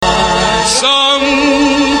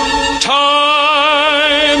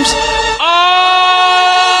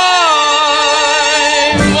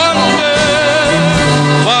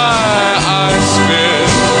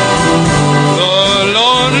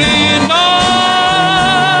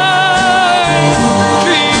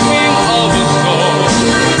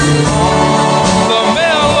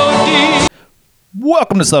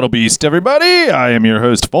Welcome to Subtle Beast, everybody. I am your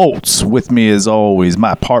host, Foltz. With me, as always,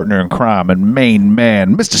 my partner in crime and main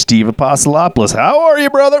man, Mr. Steve Apostolopoulos. How are you,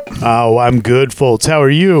 brother? Oh, I'm good, Foltz. How are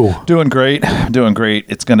you? Doing great. Doing great.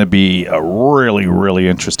 It's going to be a really, really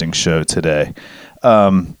interesting show today.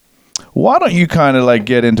 Why don't you kind of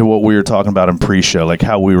get into what we were talking about in pre-show, like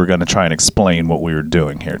how we were going to try and explain what we were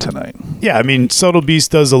doing here tonight? Yeah, I mean, Subtle Beast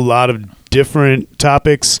does a lot of different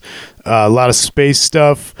topics, a lot of space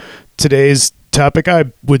stuff. Today's topic, I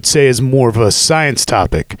would say, is more of a science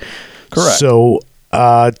topic. Correct. So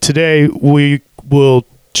today we will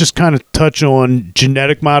just kind of touch on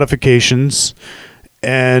genetic modifications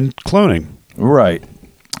and cloning. Right.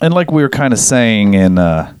 And like we were kind of saying in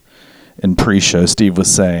pre-show, Steve was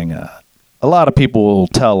saying, a lot of people will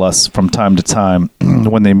tell us from time to time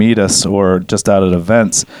when they meet us or just out at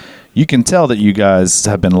events, you can tell that you guys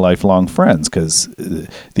have been lifelong friends because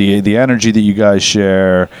the energy that you guys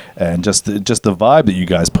share and just the vibe that you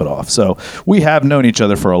guys put off. So we have known each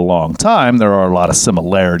other for a long time. There are a lot of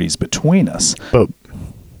similarities between us. But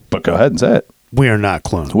go ahead and say it. We are not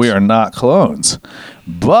clones. We are not clones.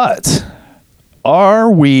 But are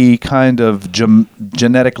we kind of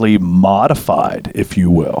genetically modified, if you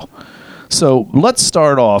will? So let's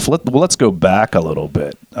start off. Let's go back a little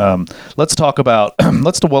bit. Let's talk about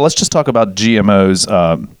let's just talk about GMOs.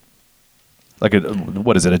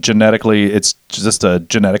 What is it? It's just a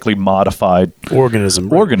genetically modified organism.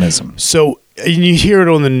 Right? Organism. So you hear it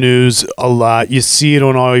on the news a lot. You see it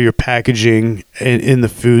on all your packaging in the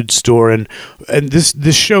food store, and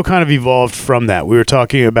this show kind of evolved from that. We were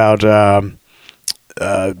talking about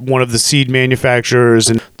one of the seed manufacturers,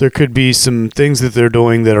 and there could be some things that they're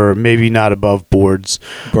doing that are maybe not above boards.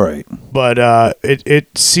 Right. But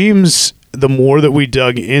it seems the more that we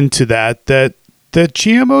dug into that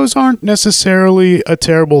GMOs aren't necessarily a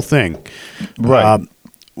terrible thing. Right.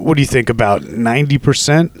 What do you think, about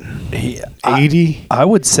 90%? 80%? I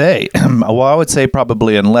would say,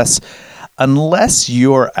 probably unless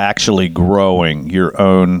you're actually growing your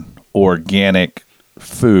own organic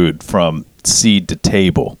food from seed to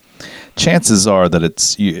table, chances are that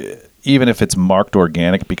it's, even if it's marked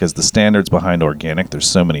organic, because the standards behind organic, there's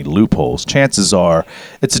so many loopholes, chances are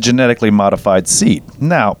it's a genetically modified seed.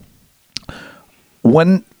 Now,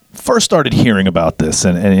 when first started hearing about this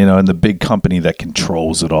and the big company that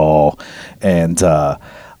controls it all, and I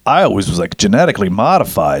always was like, genetically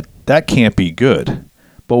modified, that can't be good.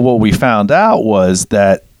 But what we found out was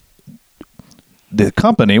that the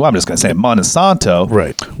company, I'm just going to say Monsanto,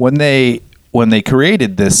 right, when they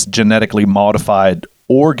created this genetically modified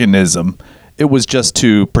organism, it was just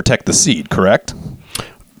to protect the seed, correct?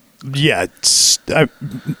 Yeah,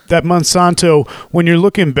 that Monsanto, when you're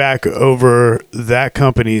looking back over that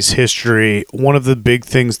company's history, one of the big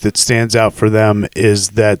things that stands out for them is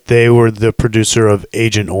that they were the producer of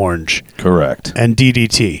Agent Orange. Correct. And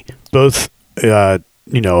DDT. Both,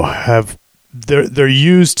 have... They're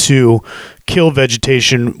used to kill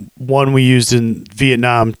vegetation. One we used in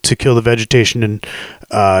Vietnam to kill the vegetation, and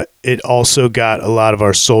it also got a lot of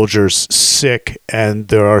our soldiers sick, and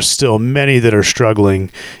there are still many that are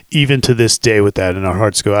struggling even to this day with that, and our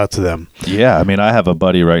hearts go out to them. Yeah, I mean, I have a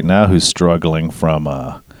buddy right now who's struggling from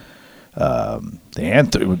the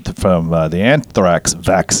anthrax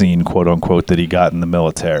vaccine, quote unquote, that he got in the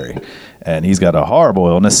military, and he's got a horrible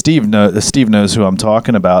illness. Steve knows who I'm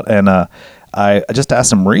talking about, and I just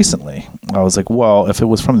asked him recently. I was like, well, if it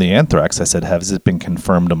was from the anthrax, I said, has it been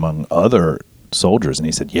confirmed among other soldiers? And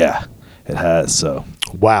he said, yeah, it has. So,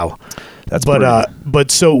 wow. That's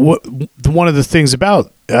but so one of the things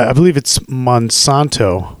about, I believe it's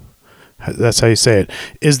Monsanto, that's how you say it,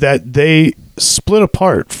 is that they split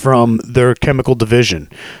apart from their chemical division.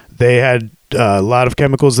 They had a lot of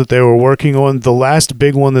chemicals that they were working on. The last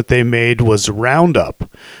big one that they made was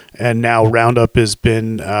Roundup, and now Roundup has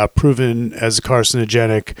been proven as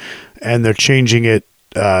carcinogenic, and they're changing it,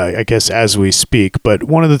 I guess, as we speak. But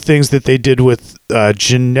one of the things that they did with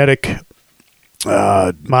genetic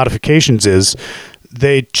modifications is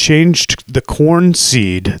they changed the corn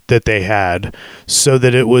seed that they had so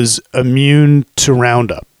that it was immune to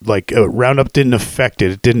Roundup. Like Roundup didn't affect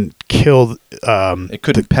it. It didn't kill. It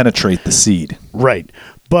couldn't penetrate the seed. Right.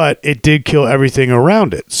 But it did kill everything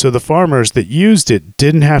around it. So the farmers that used it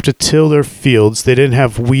didn't have to till their fields. They didn't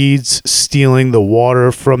have weeds stealing the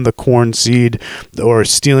water from the corn seed or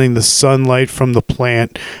stealing the sunlight from the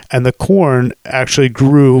plant. And the corn actually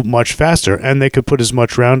grew much faster. And they could put as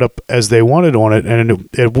much Roundup as they wanted on it, and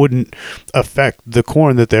it wouldn't affect the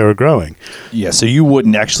corn that they were growing. Yeah, so you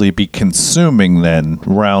wouldn't actually be consuming then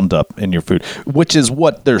Roundup in your food, which is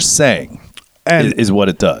what they're saying, and is what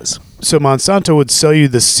it does. So Monsanto would sell you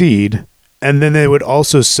the seed, And then they would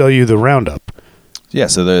also sell you the Roundup. Yeah,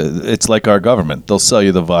 so it's like our government. They'll sell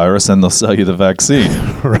you the virus and they'll sell you the vaccine.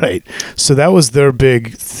 Right. So that was their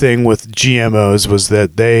big thing with GMOs, was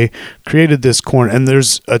that they created this corn, and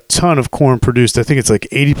there's a ton of corn produced. I think it's like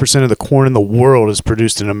 80% of the corn in the world is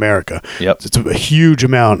produced in America. Yep. It's a huge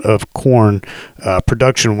amount of corn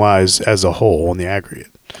production-wise as a whole on the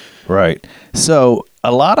aggregate. Right. So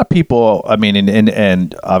a lot of people, I mean,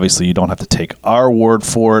 and obviously you don't have to take our word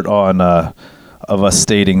for it on of us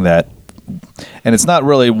stating that. And it's not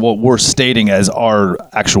really what we're stating as our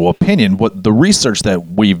actual opinion. What the research that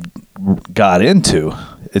we've got into,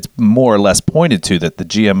 it's more or less pointed to that the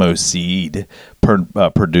GMO seed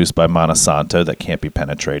produced by Monsanto that can't be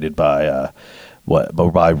penetrated by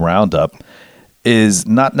by Roundup is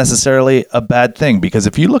not necessarily a bad thing, because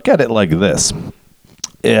if you look at it like this,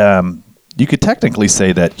 you could technically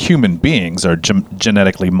say that human beings are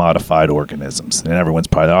genetically modified organisms. And everyone's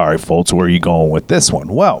probably, all right, folks, where are you going with this one?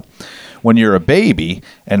 Well, when you're a baby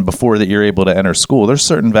and before that you're able to enter school, there's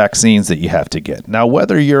certain vaccines that you have to get. Now,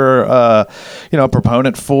 whether you're a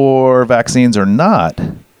proponent for vaccines or not,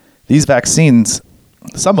 these vaccines,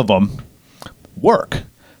 some of them work.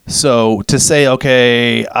 So to say,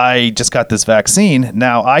 okay, I just got this vaccine,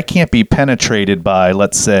 now I can't be penetrated by,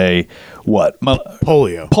 let's say, what?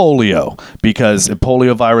 Polio. Because if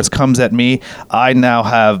polio virus comes at me, I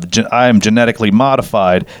am genetically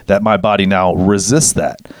modified that my body now resists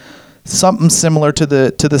that. Something similar to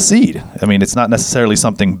the seed. I mean, it's not necessarily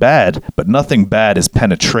something bad, but nothing bad is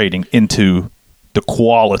penetrating into the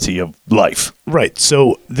quality of life. Right.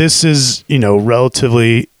 So this is,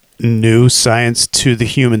 relatively new science to the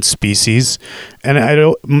human species,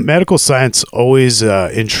 and medical science always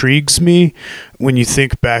intrigues me when you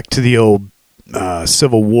think back to the old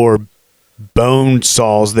Civil War bone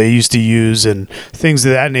saws they used to use and things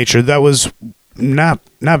of that nature. That was not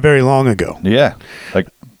very long ago. Yeah, like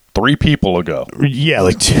 3 people ago. Yeah,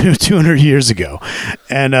 like 200 years ago.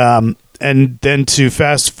 And then to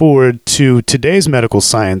fast forward to today's medical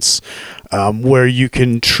science, where you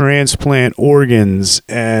can transplant organs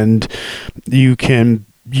and you can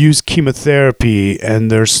use chemotherapy,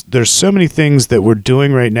 and there's so many things that we're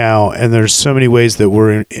doing right now, and there's so many ways that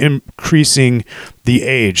we're increasing the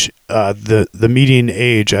age. The median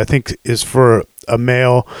age, I think, is for a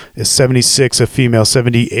male is 76, a female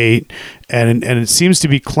 78, and it seems to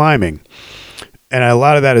be climbing. And a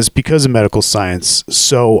lot of that is because of medical science.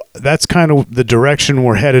 So that's kind of the direction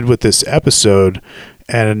we're headed with this episode,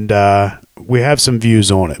 and we have some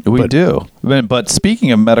views on it. We do. But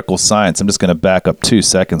speaking of medical science, I'm just going to back up 2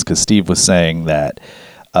 seconds, because Steve was saying that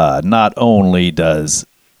not only does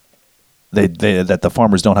that the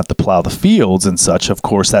farmers don't have to plow the fields and such, of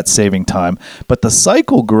course, that's saving time, but the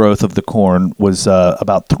cycle growth of the corn was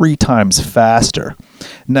about 3 times faster.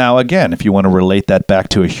 Now, again, if you want to relate that back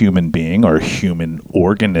to a human being or a human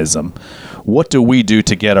organism, what do we do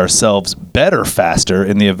to get ourselves better faster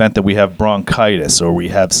in the event that we have bronchitis or we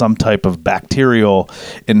have some type of bacterial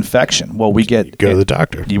infection? Well, we go to the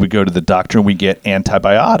doctor. You would go to the doctor and we get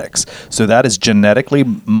antibiotics. So that is genetically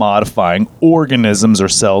modifying organisms or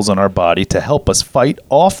cells in our body to help us fight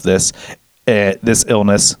off this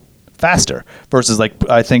illness faster, versus, like,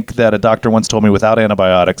 I think that a doctor once told me, without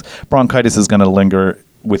antibiotics, bronchitis is going to linger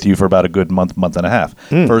with you for about a good month and a half,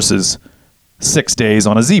 versus 6 days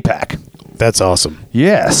on a Z-Pack. That's awesome.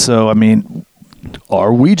 Yeah. So, I mean,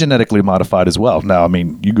 are we genetically modified as well? Now, I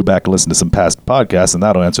mean, you go back and listen to some past podcasts and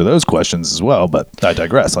that'll answer those questions as well, but I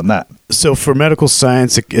digress on that. So for medical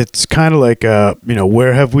science, it's kind of like,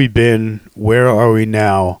 where have we been? Where are we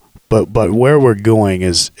now? But where we're going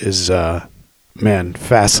is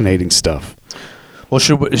fascinating stuff. Well,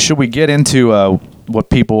 should we get into what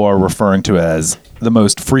people are referring to as the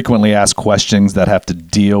most frequently asked questions that have to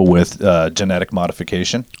deal with genetic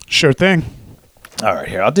modification? Sure thing. All right,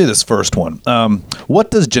 here, I'll do this first one. What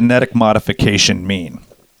does genetic modification mean?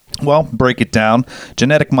 Well, break it down.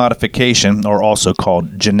 Genetic modification, or also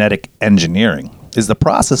called genetic engineering, is the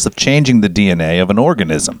process of changing the DNA of an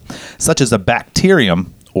organism, such as a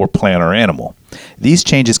bacterium or plant or animal. These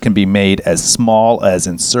changes can be made as small as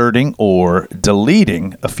inserting or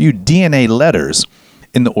deleting a few DNA letters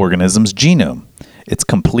in the organism's genome, its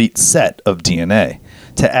complete set of DNA,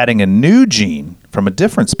 to adding a new gene from a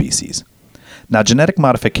different species. Now, genetic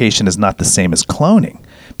modification is not the same as cloning,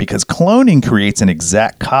 because cloning creates an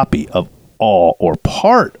exact copy of all or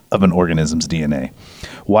part of an organism's DNA,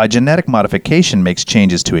 while genetic modification makes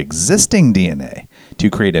changes to existing DNA to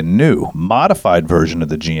create a new, modified version of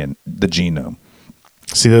the genome.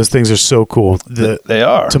 See, those things are so cool. They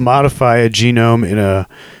are. To modify a genome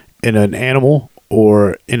in an animal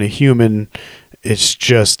or in a human, it's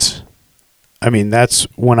just I mean, that's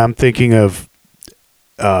when I'm thinking of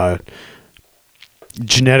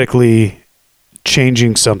genetically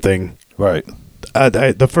changing something. Right.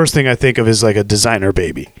 The first thing I think of is like a designer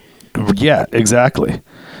baby. Yeah, exactly.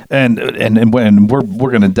 And we're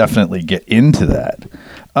going to definitely get into that.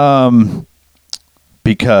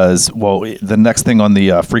 Because, the next thing on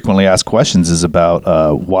the frequently asked questions is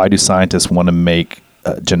about why do scientists want to make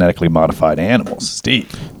genetically modified animals?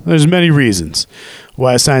 Steve. There's many reasons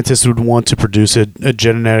why a scientist would want to produce a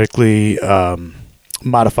genetically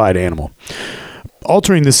modified animal.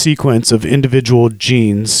 Altering the sequence of individual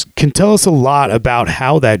genes can tell us a lot about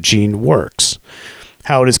how that gene works,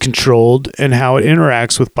 how it is controlled, and how it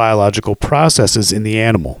interacts with biological processes in the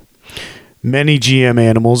animal. Many GM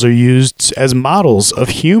animals are used as models of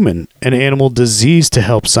human and animal disease to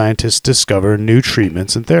help scientists discover new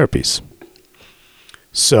treatments and therapies.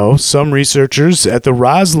 So, some researchers at the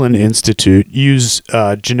Roslin Institute use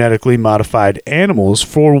genetically modified animals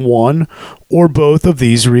for one or both of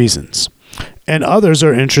these reasons. And others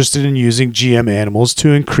are interested in using GM animals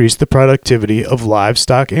to increase the productivity of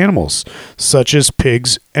livestock animals, such as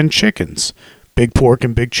pigs and chickens, big pork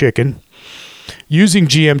and big chicken. Using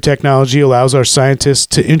GM technology allows our scientists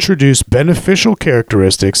to introduce beneficial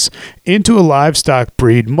characteristics into a livestock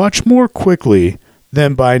breed much more quickly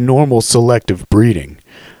than by normal selective breeding.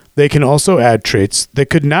 They can also add traits that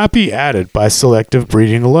could not be added by selective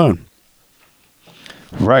breeding alone.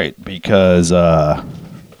 Right, because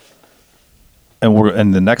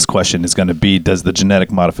and the next question is going to be, does the genetic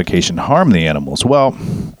modification harm the animals? Well,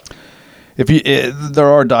 there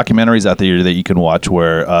are documentaries out there that you can watch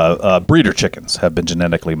where breeder chickens have been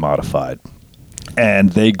genetically modified, and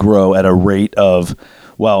they grow at a rate of,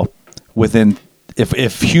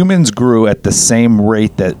 if humans grew at the same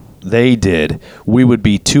rate that they did, we would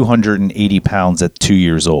be 280 pounds at 2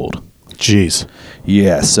 years old. Jeez.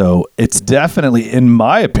 Yeah, so it's definitely, in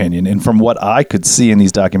my opinion, and from what I could see in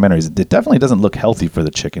these documentaries, it definitely doesn't look healthy for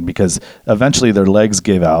the chicken, because eventually their legs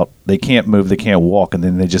give out, they can't move, they can't walk, and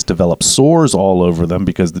then they just develop sores all over them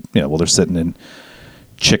because, they're sitting in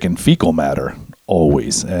chicken fecal matter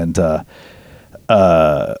always. And,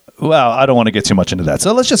 I don't want to get too much into that.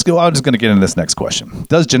 So let's just go. I'm just going to get into this next question.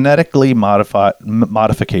 Does genetically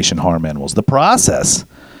modification harm animals? The process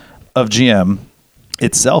of GM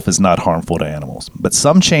itself is not harmful to animals, but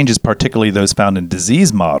some changes, particularly those found in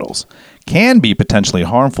disease models, can be potentially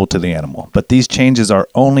harmful to the animal. But these changes are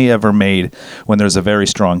only ever made when there's a very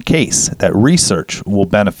strong case that research will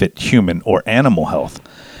benefit human or animal health.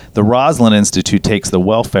 The Roslin Institute takes the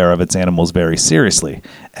welfare of its animals very seriously,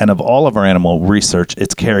 and of all of our animal research,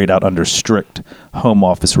 it's carried out under strict home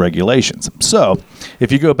office regulations. So,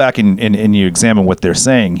 if you go back and you examine what they're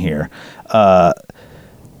saying here,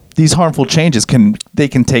 these harmful changes can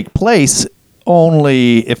take place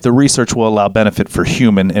only if the research will allow benefit for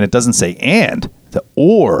human, and it doesn't say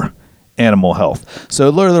or animal health.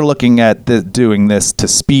 So they're looking at doing this to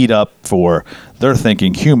speed up for, they're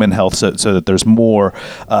thinking, human health, so that there's more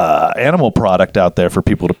animal product out there for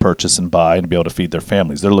people to purchase and buy and be able to feed their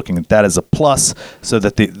families. They're looking at that as a plus, so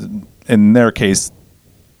that in their case,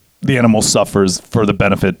 the animal suffers for the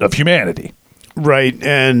benefit of humanity. Right,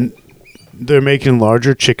 and they're making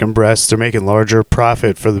larger chicken breasts. They're making larger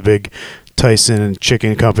profit for the big Tyson and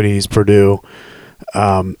chicken companies, Purdue.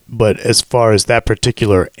 But as far as that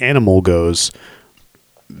particular animal goes,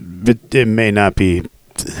 it may not be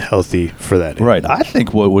healthy for that animal. Right. I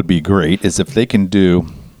think what would be great is if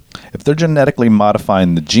they're genetically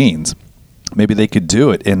modifying the genes, maybe they could do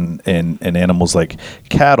it in animals like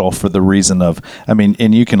cattle, for the reason of,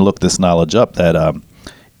 and you can look this knowledge up, that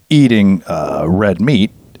eating red meat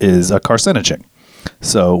is a carcinogen.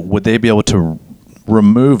 So would they be able to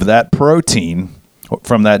remove that protein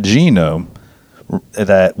from that genome,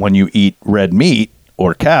 that when you eat red meat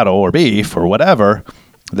or cattle or beef or whatever,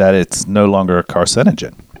 that it's no longer a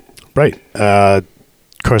carcinogen? Right.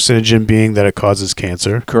 Carcinogen being that it causes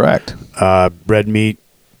cancer. Correct. Red meat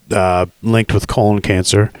linked with colon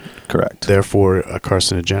cancer. Correct. Therefore,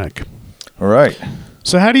 carcinogenic. All right.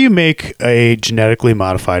 So how do you make a genetically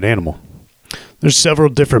modified animal? There's several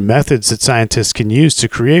different methods that scientists can use to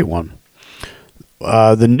create one.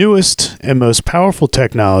 The newest and most powerful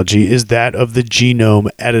technology is that of the genome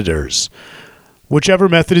editors. Whichever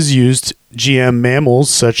method is used, GM mammals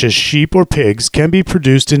such as sheep or pigs can be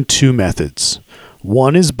produced in two methods.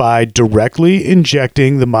 One is by directly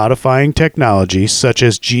injecting the modifying technology, such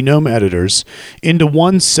as genome editors, into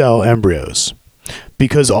one-cell embryos.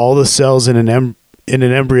 Because all the cells in an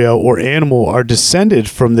embryo or animal are descended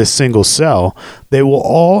from this single cell, they will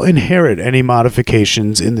all inherit any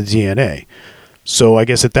modifications in the DNA. So I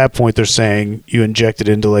guess at that point they're saying you inject it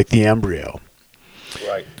into like the embryo.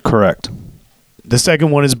 Right. Correct. The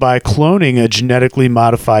second one is by cloning a genetically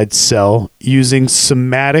modified cell using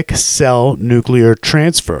somatic cell nuclear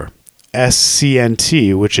transfer,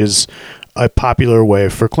 SCNT, which is a popular way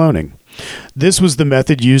for cloning. This was the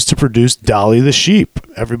method used to produce Dolly the sheep.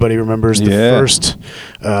 Everybody remembers the first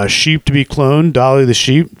sheep to be cloned, Dolly the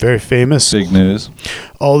sheep, very famous. Big news.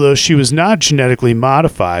 Although she was not genetically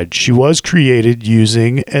modified, she was created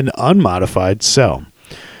using an unmodified cell.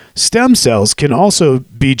 Stem cells can also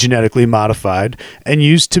be genetically modified and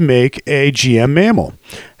used to make a GM mammal.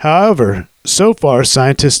 However, so far,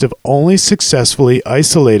 scientists have only successfully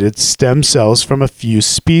isolated stem cells from a few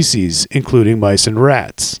species, including mice and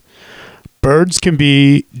rats. Birds can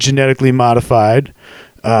be genetically modified.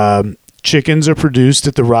 Chickens are produced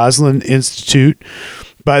at the Roslin Institute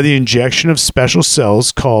by the injection of special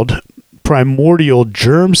cells called primordial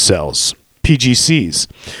germ cells, PGCs.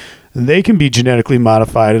 They can be genetically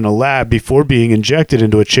modified in a lab before being injected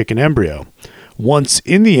into a chicken embryo. Once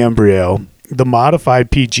in the embryo, the modified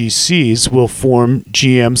PGCs will form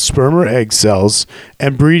GM sperm or egg cells,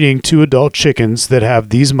 and breeding two adult chickens that have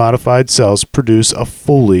these modified cells produce a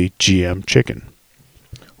fully GM chicken.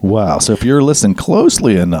 Wow. So if you're listening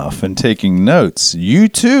closely enough and taking notes, you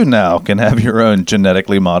too now can have your own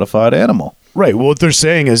genetically modified animal. Right. Well, what they're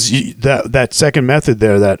saying is that second method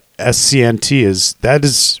there, that SCNT, is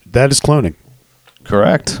cloning.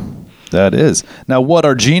 Correct. That is. Now, what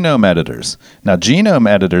are genome editors? Now, genome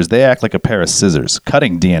editors, they act like a pair of scissors,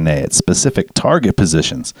 cutting DNA at specific target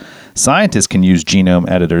positions. Scientists can use genome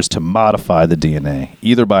editors to modify the DNA,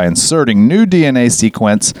 either by inserting new DNA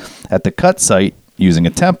sequence at the cut site using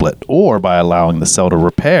a template, or by allowing the cell to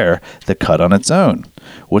repair the cut on its own,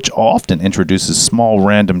 which often introduces small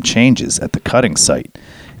random changes at the cutting site.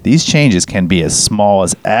 These changes can be as small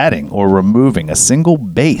as adding or removing a single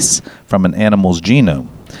base from an animal's genome.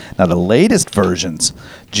 Now, the latest versions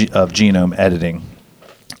of genome editing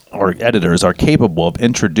or editors are capable of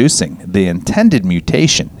introducing the intended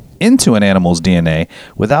mutation into an animal's DNA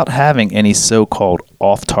without having any so-called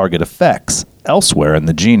off-target effects elsewhere in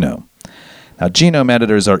the genome. Now, genome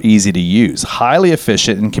editors are easy to use, highly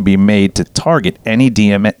efficient, and can be made to target any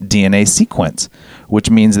DNA sequence,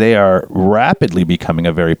 which means they are rapidly becoming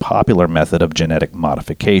a very popular method of genetic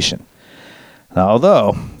modification. Now,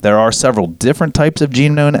 although there are several different types of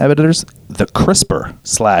genome editors, the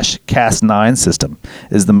CRISPR/Cas9 system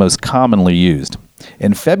is the most commonly used.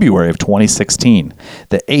 In February of 2016,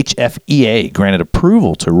 the HFEA granted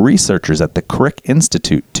approval to researchers at the Crick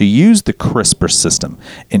Institute to use the CRISPR system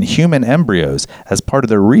in human embryos as part of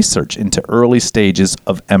their research into early stages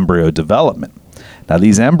of embryo development. Now,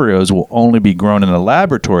 these embryos will only be grown in a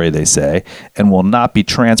laboratory, they say, and will not be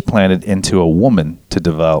transplanted into a woman to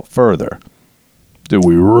develop further. Do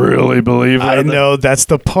we really believe that? I know, that's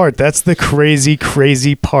the part. That's the crazy,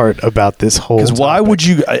 crazy part about this whole Because why would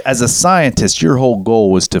you, as a scientist, your whole goal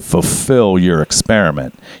was to fulfill your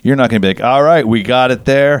experiment. You're not going to be like, all right, we got it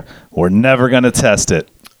there. We're never going to test it.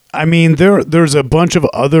 I mean, there's a bunch of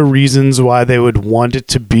other reasons why they would want it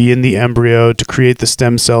to be in the embryo, to create the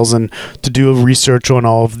stem cells and to do research on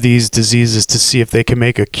all of these diseases to see if they can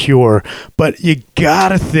make a cure. But you got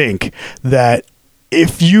to think that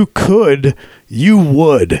if you could, you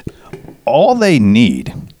would. All they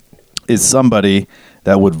need is somebody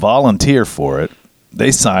that would volunteer for it. They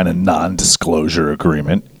sign a non-disclosure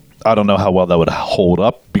agreement. I don't know how well that would hold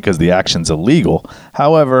up because the action's illegal.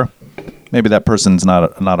 However, maybe that person's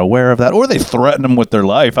not aware of that, or they threaten them with their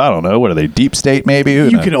life. I don't know. What are they, deep state maybe?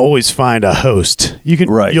 You can always find a host.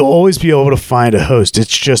 You'll always be able to find a host.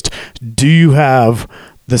 It's just, do you have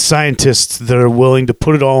the scientists that are willing to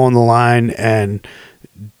put it all on the line and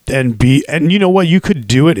you know what, you could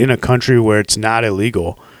do it in a country where it's not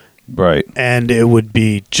illegal, right, and it would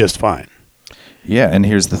be just fine. Yeah, and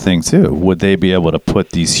here's the thing too, would they be able to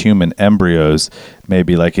put these human embryos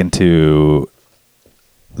maybe like into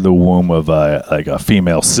the womb of a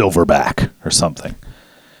female silverback or something?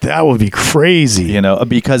 That would be crazy. You know,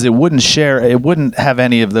 because it wouldn't have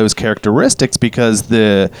any of those characteristics because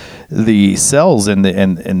the cells and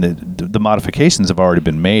the modifications have already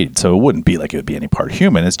been made. So it wouldn't be like it would be any part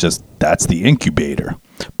human. It's just that's the incubator.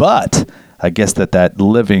 But I guess that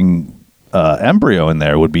living embryo in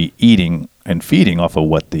there would be eating and feeding off of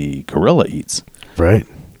what the gorilla eats. Right.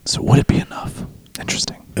 So would it be enough?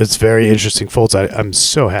 Interesting. It's very interesting, Foltz. I'm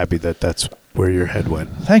so happy that's where your head went.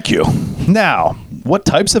 Thank you. Now, what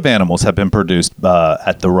types of animals have been produced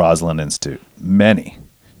at the Roslin Institute? Many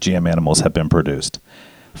GM animals have been produced.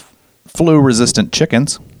 Flu-resistant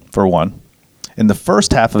chickens, for one. In the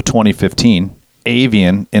first half of 2015,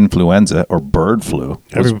 avian influenza, or bird flu.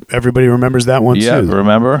 Everybody remembers that one, too. Yeah,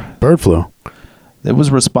 remember? Bird flu. It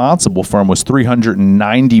was responsible for almost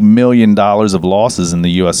 $390 million of losses in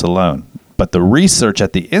the U.S. alone. But the research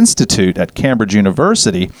at the Institute at Cambridge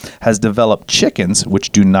University has developed chickens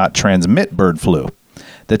which do not transmit bird flu.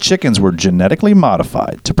 The chickens were genetically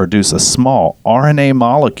modified to produce a small RNA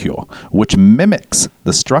molecule which mimics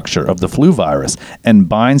the structure of the flu virus and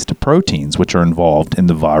binds to proteins which are involved in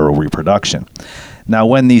the viral reproduction. Now,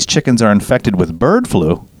 when these chickens are infected with bird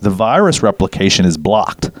flu, the virus replication is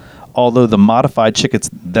blocked. Although the modified chickens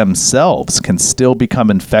themselves can still become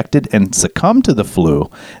infected and succumb to the flu,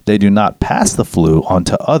 they do not pass the flu on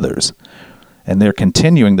to others. And they're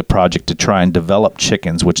continuing the project to try and develop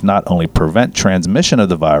chickens which not only prevent transmission of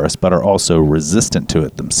the virus, but are also resistant to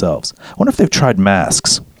it themselves. I wonder if they've tried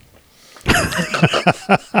masks.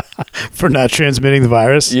 For not transmitting the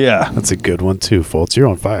virus? Yeah. That's a good one too, Fultz. You're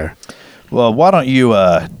on fire. Well, why don't you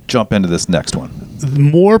jump into this next one?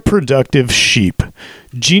 More productive sheep.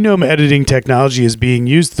 Genome editing technology is being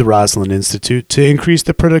used at the Roslin Institute to increase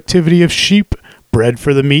the productivity of sheep bred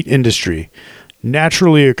for the meat industry.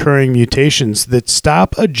 Naturally occurring mutations that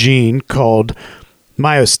stop a gene called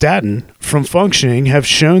myostatin from functioning have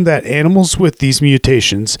shown that animals with these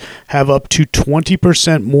mutations have up to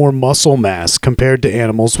 20% more muscle mass compared to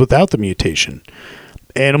animals without the mutation.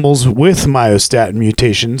 Animals with myostatin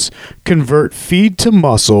mutations convert feed to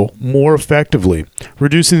muscle more effectively,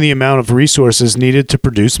 reducing the amount of resources needed to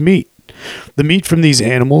produce meat. The meat from these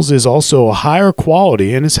animals is also a higher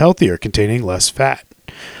quality and is healthier, containing less fat.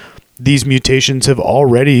 These mutations have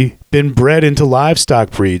already been bred into livestock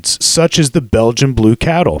breeds, such as the Belgian blue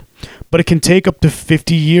cattle, but it can take up to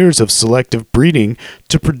 50 years of selective breeding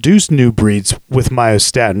to produce new breeds with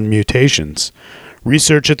myostatin mutations.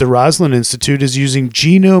 Research at the Roslin Institute is using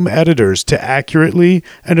genome editors to accurately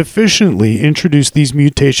and efficiently introduce these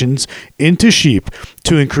mutations into sheep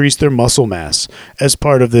to increase their muscle mass. As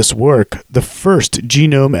part of this work, the first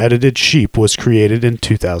genome-edited sheep was created in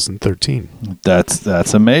 2013.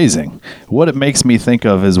 That's amazing. What it makes me think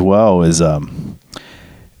of as well is,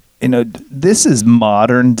 this is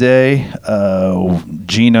modern day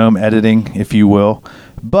genome editing, if you will.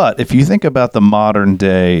 But if you think about the modern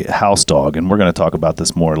day house dog, and we're going to talk about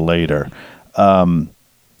this more later,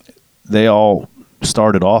 they all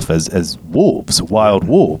started off as wolves, wild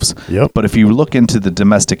wolves. Yep. But if you look into the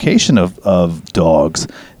domestication of dogs,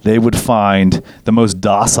 they would find the most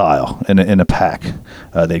docile in a pack.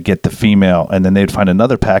 They'd get the female, and then they'd find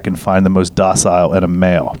another pack and find the most docile in a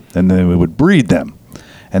male. And then we would breed them.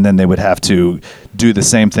 And then they would have to do the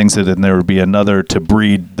same thing so that there would be another to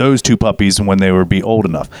breed those two puppies when they would be old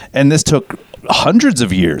enough. And this took hundreds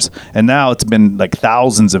of years. And now it's been like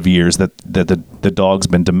thousands of years that the dog's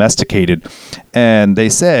been domesticated. And they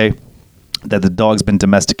say that the dog's been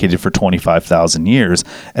domesticated for 25,000 years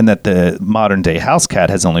and that the modern day house cat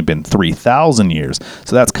has only been 3,000 years.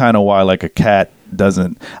 So that's kind of why like a cat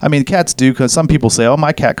doesn't. I mean, cats do, because some people say, oh,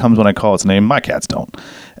 my cat comes when I call its name. My cats don't.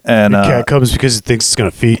 And the cat comes because it thinks it's going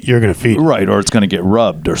to feed. You're going to feed. Right, or it's going to get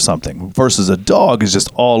rubbed or something. Versus a dog is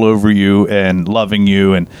just all over you and loving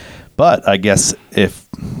you. But I guess if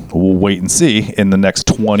we'll wait and see in the next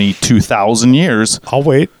 22,000 years. I'll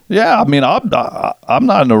wait. Yeah, I mean, I'm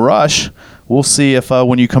not in a rush. We'll see if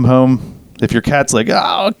when you come home, if your cat's like,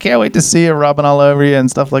 oh, can't wait to see you rubbing all over you and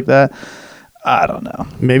stuff like that. I don't know.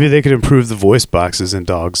 Maybe they could improve the voice boxes in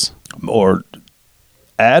dogs. Or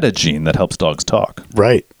add a gene that helps dogs talk.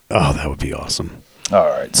 Right. Oh, that would be awesome. All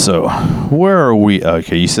right. So where are we?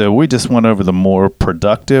 Okay. You said we just went over the more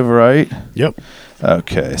productive, right? Yep.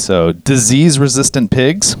 Okay. So disease-resistant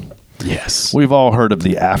pigs. Yes. We've all heard of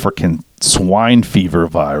the African swine fever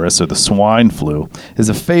virus, or the swine flu, is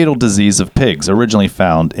a fatal disease of pigs originally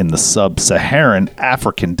found in the sub-Saharan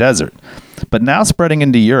African desert, but now spreading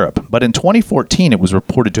into Europe. But in 2014, it was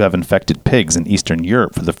reported to have infected pigs in Eastern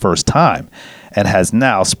Europe for the first time and has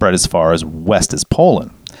now spread as far as west as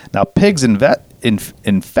Poland. Now, pigs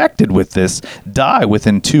infected with this die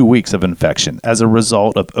within 2 weeks of infection as a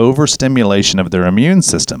result of overstimulation of their immune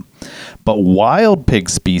system. But wild pig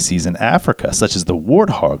species in Africa, such as the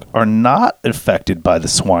warthog, are not affected by the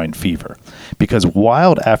swine fever. Because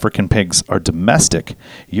wild African pigs are domestic,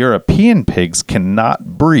 European pigs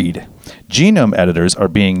cannot breed. Genome editors are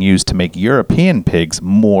being used to make European pigs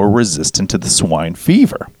more resistant to the swine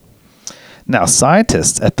fever. Now,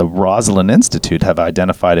 scientists at the Roslin Institute have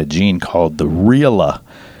identified a gene called the RELA,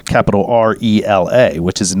 capital R-E-L-A,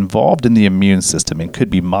 which is involved in the immune system and could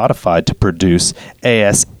be modified to produce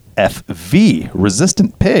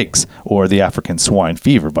ASFV-resistant pigs, or the African swine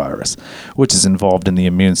fever virus, which is involved in the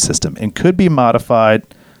immune system and could be modified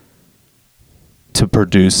to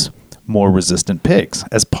produce more resistant pigs.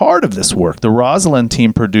 As part of this work, the Rosalind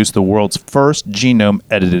team produced the world's first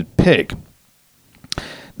genome-edited pig.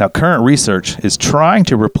 Now, current research is trying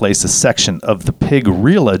to replace a section of the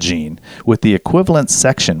Pigrelia gene with the equivalent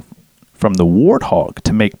section from the warthog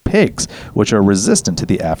to make pigs which are resistant to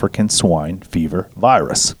the African swine fever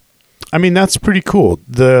virus. I mean, that's pretty cool.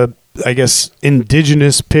 I guess,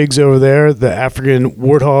 indigenous pigs over there, the African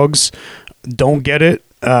warthogs, don't get it.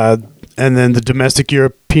 And then the domestic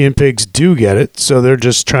European pigs do get it. So they're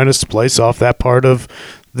just trying to splice off that part of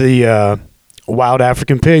the wild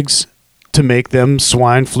African pigs to make them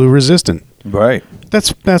swine flu resistant. Right.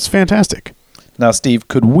 That's fantastic. Now, Steve,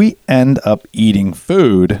 could we end up eating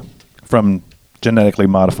food from genetically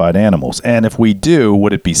modified animals? And if we do,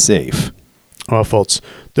 would it be safe? Well, folks,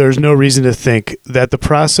 there's no reason to think that the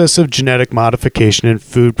process of genetic modification in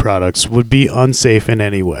food products would be unsafe in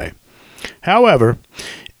any way. However,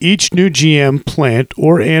 each new GM plant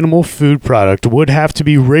or animal food product would have to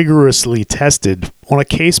be rigorously tested on a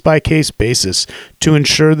case-by-case basis to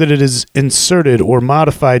ensure that it is inserted or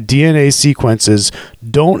modified DNA sequences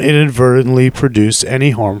don't inadvertently produce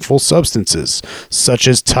any harmful substances, such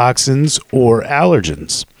as toxins or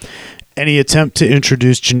allergens. Any attempt to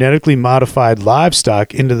introduce genetically modified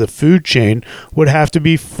livestock into the food chain would have to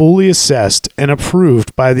be fully assessed and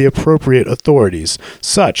approved by the appropriate authorities,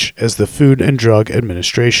 such as the Food and Drug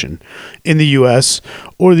Administration in the U.S.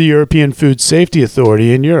 or the European Food Safety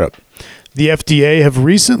Authority in Europe. The FDA have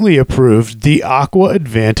recently approved the Aqua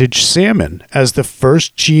Advantage salmon as the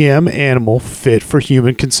first GM animal fit for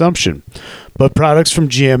human consumption, but products from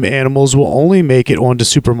GM animals will only make it onto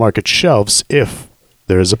supermarket shelves if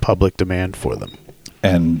there is a public demand for them.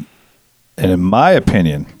 And in my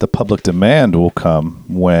opinion, the public demand will come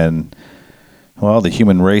when, well, the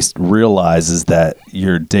human race realizes that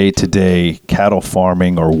your day-to-day cattle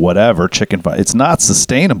farming or whatever, chicken farming, it's not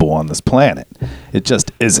sustainable on this planet. It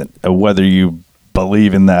just isn't. Whether you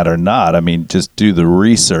believe in that or not, I mean, just do the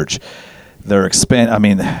research. They're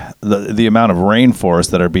the amount of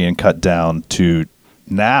rainforests that are being cut down to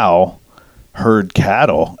now herd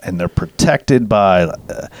cattle, and they're protected by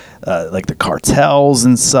like the cartels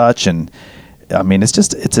and such. And I mean, it's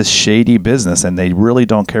a shady business, and they really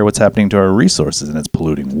don't care what's happening to our resources. And it's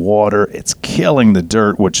polluting water, it's killing the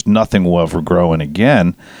dirt, which nothing will ever grow in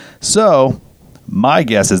again. So my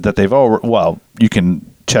guess is that you can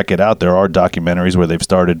check it out. There are documentaries where they've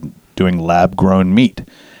started doing lab grown meat,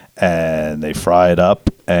 and they fry it up,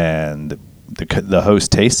 and the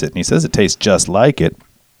host tastes it, and he says it tastes just like it.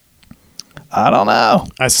 I don't know.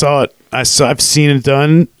 I saw it. I've seen it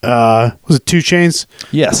done. Was it 2 Chainz?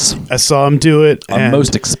 Yes. I saw him do it. On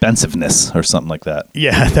Most Expensiveness or something like that.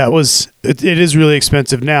 Yeah, it is really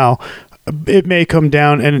expensive now. It may come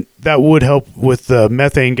down, and that would help with the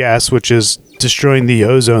methane gas, which is destroying the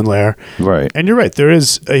ozone layer. Right. And you're right. There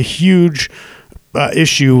is a huge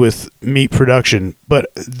issue with meat production,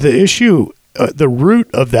 but the issue, the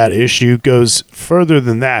root of that issue goes further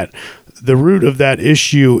than that. The root of that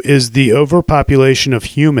issue is the overpopulation of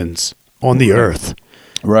humans on the earth.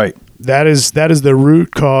 Right. That is the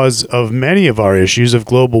root cause of many of our issues of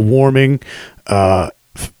global warming,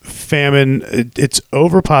 famine. It's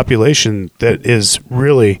overpopulation that is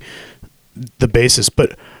really the basis.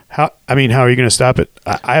 But how are you going to stop it?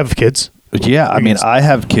 I have kids. Yeah, I mean, I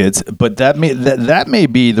have kids, but that may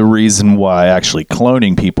be the reason why actually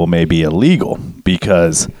cloning people may be illegal,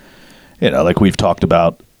 because, like we've talked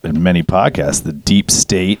about in many podcasts, the deep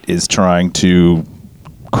state is trying to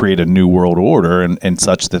create a new world order and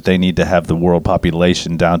such that they need to have the world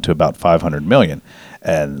population down to about 500 million.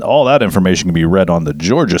 And all that information can be read on the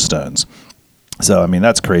Georgia Stones. So, I mean,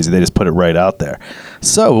 that's crazy. They just put it right out there.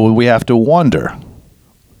 So we have to wonder,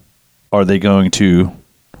 are they going to,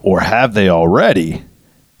 or have they already,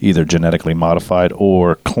 either genetically modified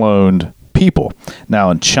or cloned people? Now,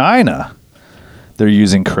 in China, they're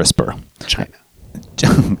using CRISPR.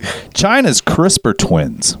 China's CRISPR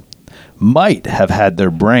twins might have had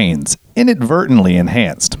their brains inadvertently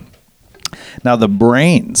enhanced. Now, the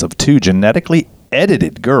brains of 2 genetically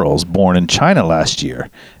edited girls born in China last year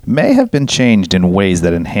may have been changed in ways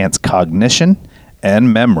that enhance cognition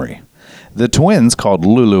and memory. The twins, called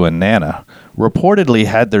Lulu and Nana, reportedly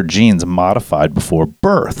had their genes modified before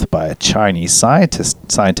birth by a Chinese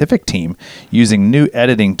scientific team using new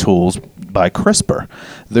editing tools by CRISPR.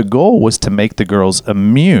 The goal was to make the girls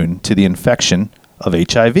immune to the infection of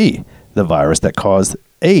HIV, the virus that caused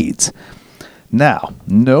AIDS. Now,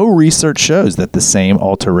 no research shows that the same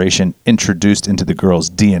alteration introduced into the girl's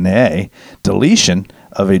DNA, deletion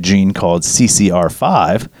of a gene called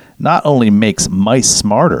CCR5 not only makes mice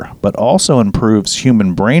smarter, but also improves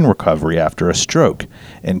human brain recovery after a stroke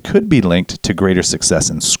and could be linked to greater success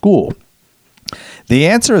in school. The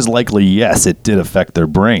answer is likely yes, it did affect their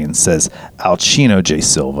brains, says Alcino J.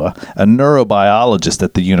 Silva, a neurobiologist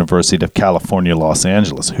at the University of California, Los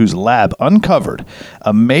Angeles, whose lab uncovered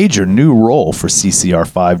a major new role for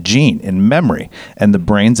CCR5 gene in memory and the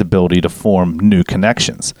brain's ability to form new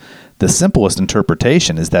connections. The simplest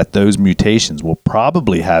interpretation is that those mutations will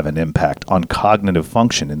probably have an impact on cognitive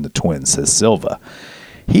function in the twins, says Silva.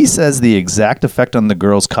 He says the exact effect on the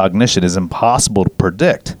girl's cognition is impossible to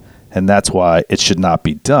predict, and that's why it should not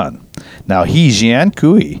be done. Now, He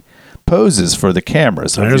Jiankui poses for the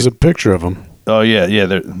cameras. There's a picture of him. Oh,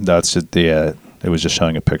 yeah. That's just it was just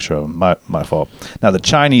showing a picture of him. My fault. Now, the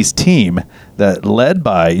Chinese team that led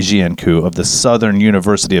by Jiankui of the Southern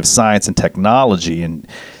University of Science and Technology in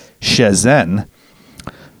Shenzhen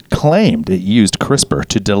claimed it used CRISPR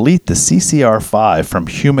to delete the CCR5 from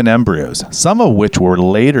human embryos, some of which were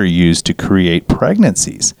later used to create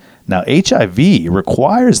pregnancies. Now, HIV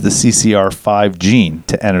requires the CCR5 gene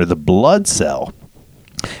to enter the blood cell.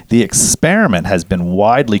 The experiment has been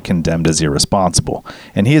widely condemned as irresponsible,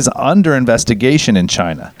 and he is under investigation in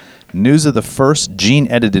China. News of the first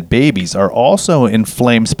gene-edited babies are also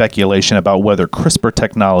inflamed speculation about whether CRISPR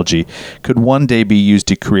technology could one day be used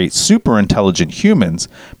to create super-intelligent humans,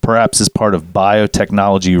 perhaps as part of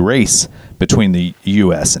biotechnology race between the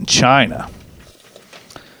U.S. and China.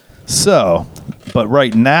 So, but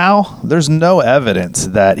right now, there's no evidence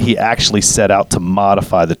that he actually set out to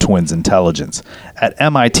modify the twins' intelligence. At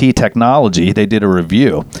MIT Technology, they did a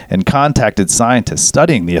review and contacted scientists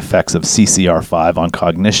studying the effects of CCR5 on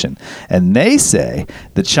cognition, and they say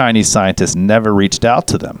the Chinese scientists never reached out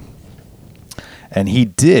to them. And he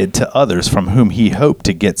did to others from whom he hoped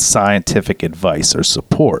to get scientific advice or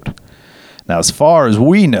support. Now, as far as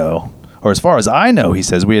we know, or as far as I know, he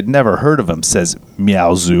says, we had never heard of him, says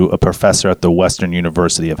Miao Zhu, a professor at the Western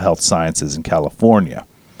University of Health Sciences in California.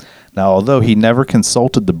 Now, although he never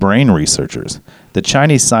consulted the brain researchers, the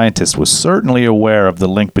Chinese scientist was certainly aware of the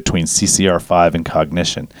link between CCR5 and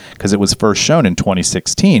cognition, because it was first shown in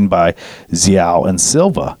 2016 by Xiao and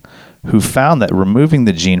Silva, who found that removing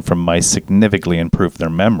the gene from mice significantly improved their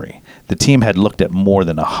memory. The team had looked at more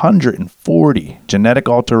than 140 genetic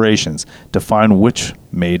alterations to find which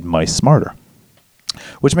made mice smarter.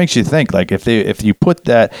 Which makes you think, like, if you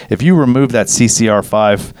remove that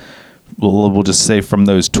CCR5, we'll just say from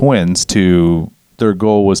those twins, to their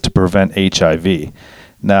goal was to prevent HIV.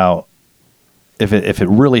 Now, if it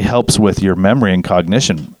really helps with your memory and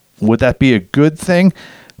cognition, would that be a good thing?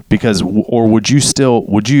 Because, or would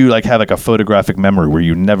you like have like a photographic memory where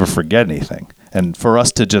you never forget anything? And for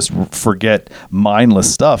us to just forget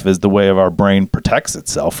mindless stuff is the way of our brain protects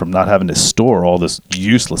itself from not having to store all this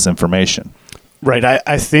useless information. Right.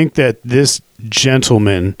 I think that this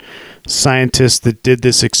gentleman, scientist that did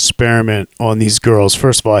this experiment on these girls,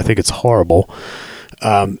 first of all, I think it's horrible.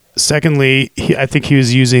 Secondly, I think he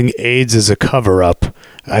was using AIDS as a cover-up.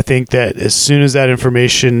 I think that as soon as that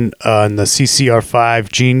information on the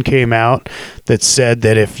CCR5 gene came out that said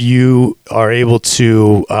that if you are able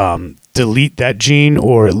to delete that gene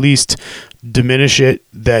or at least diminish it,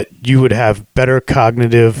 that you would have better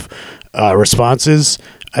cognitive responses,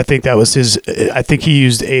 I think that was I think he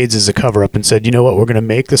used AIDS as a cover-up and said, you know what, we're going to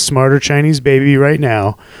make the smarter Chinese baby right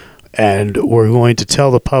now, and we're going to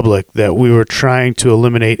tell the public that we were trying to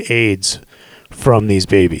eliminate AIDS from these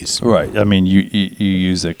babies. Right. I mean, you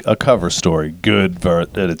use a cover story, good,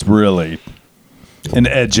 that it's really an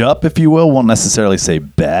edge up, if you will. Won't necessarily say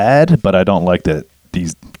bad, but I don't like that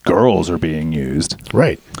these girls are being used.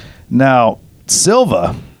 Right. Now,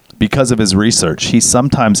 Silva, because of his research, he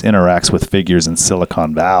sometimes interacts with figures in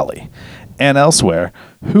Silicon Valley and elsewhere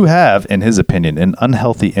who have, in his opinion, an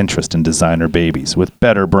unhealthy interest in designer babies with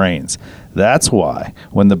better brains. That's why,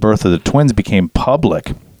 when the birth of the twins became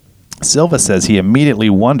public, Silva says he immediately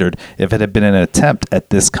wondered if it had been an attempt at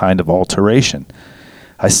this kind of alteration.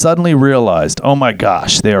 I suddenly realized, oh my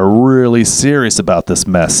gosh, they are really serious about this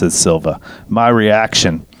mess, says Silva. My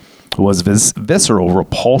reaction was visceral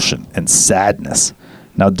repulsion and sadness.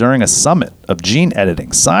 Now, during a summit of gene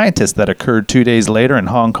editing scientists that occurred 2 days later in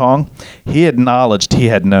Hong Kong, he acknowledged he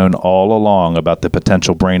had known all along about the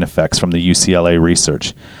potential brain effects from the UCLA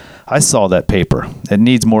research. I saw that paper. It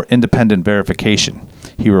needs more independent verification,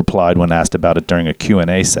 he replied when asked about it during a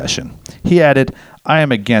Q&A session. He added, I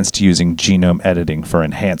am against using genome editing for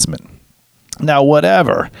enhancement. Now,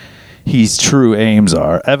 whatever his true aims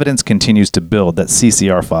are, evidence continues to build that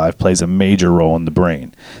CCR5 plays a major role in the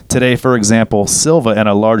brain. Today, for example, Silva and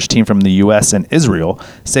a large team from the US and Israel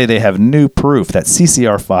say they have new proof that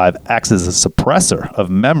CCR5 acts as a suppressor of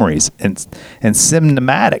memories and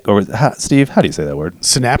synaptic, Steve, how do you say that word?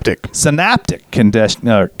 Synaptic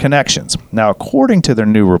connections. Now, according to their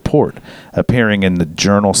new report appearing in the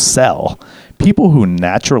journal Cell, people who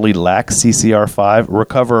naturally lack CCR5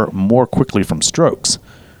 recover more quickly from strokes.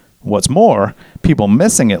 What's more, people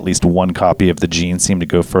missing at least one copy of the gene seem to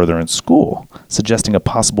go further in school, suggesting a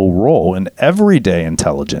possible role in everyday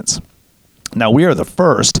intelligence. Now, we are the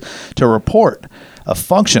first to report a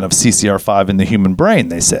function of CCR5 in the human brain,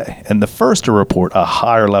 they say, and the first to report a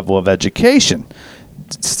higher level of education,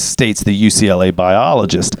 states the UCLA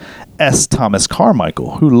biologist S. Thomas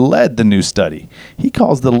Carmichael, who led the new study. He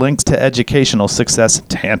calls the links to educational success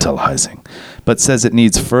tantalizing, but says it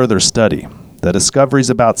needs further study. The discoveries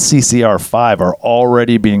about CCR5 are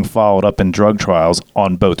already being followed up in drug trials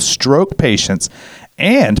on both stroke patients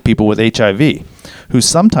and people with HIV, who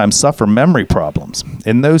sometimes suffer memory problems.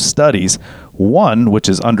 In those studies, one which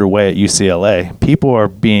is underway at UCLA, people are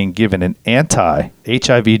being given an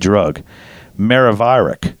anti-HIV drug,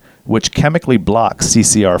 Maraviric, which chemically blocks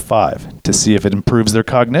CCR5 to see if it improves their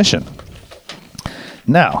cognition.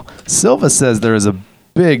 Now, Silva says there is a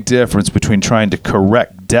big difference between trying to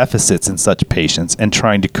correct deficits in such patients and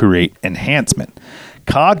trying to create enhancement.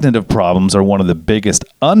 Cognitive problems are one of the biggest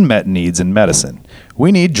unmet needs in medicine.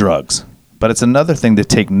 We need drugs, but it's another thing to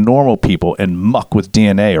take normal people and muck with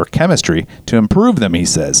DNA or chemistry to improve them, he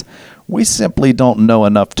says. We simply don't know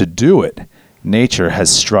enough to do it. Nature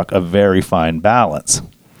has struck a very fine balance.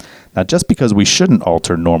 Now, just because we shouldn't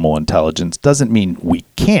alter normal intelligence doesn't mean we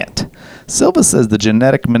can't. Silva says the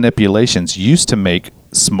genetic manipulations used to make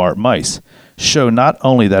smart mice show not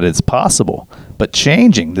only that it's possible, but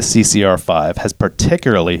changing the CCR5 has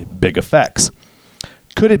particularly big effects.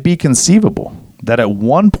 Could it be conceivable that at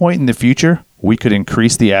one point in the future, we could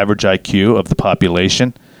increase the average IQ of the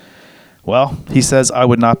population? Well, he says I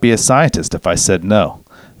would not be a scientist if I said no.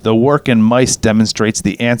 The work in mice demonstrates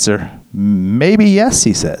the answer, maybe yes,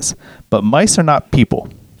 he says. But mice are not people.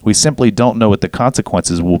 We simply don't know what the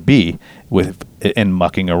consequences will be in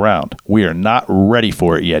mucking around. We are not ready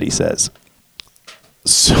for it yet, he says.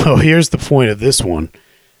 So here's the point of this one.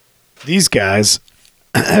 These guys,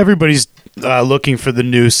 everybody's looking for the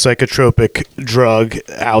new psychotropic drug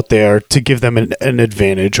out there to give them an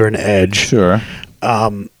advantage or an edge. Sure.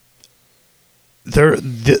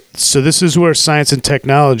 So this is where science and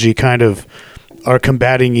technology kind of are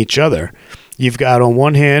combating each other. You've got on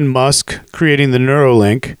one hand Musk creating the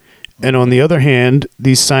Neuralink, and on the other hand,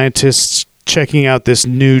 these scientists checking out this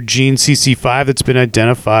new gene CC5 that's been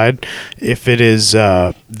identified. If it is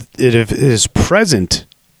present,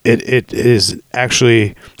 it is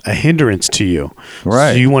actually a hindrance to you.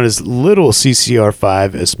 Right. So you want as little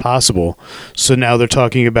CCR5 as possible. So now they're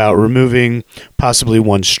talking about removing possibly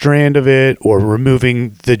one strand of it or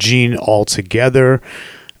removing the gene altogether.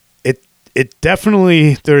 There's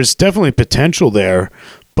definitely potential there,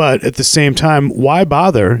 but at the same time, why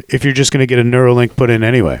bother if you're just going to get a Neuralink put in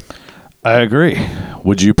anyway? I agree.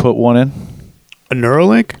 Would you put one in? A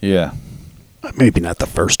Neuralink? Yeah. Maybe not the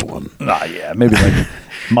first one. Yeah. Maybe like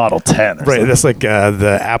Model 10 or right, something. that's like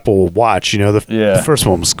the Apple Watch. The first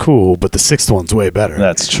one was cool, but the sixth one's way better.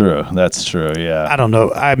 That's true, yeah. I don't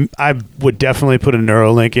know. I would definitely put a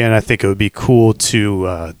Neuralink in. I think it would be cool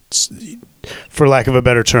to, for lack of a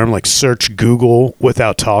better term, like search Google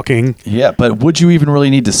without talking. Yeah, but would you even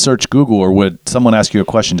really need to search Google, or would someone ask you a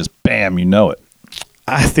question, just bam, you know it?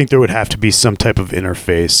 I think there would have to be some type of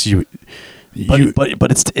interface.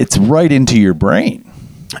 But it's right into your brain.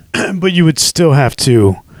 But you would still have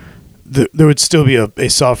to. There would still be a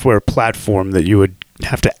software platform that you would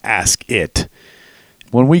have to ask it.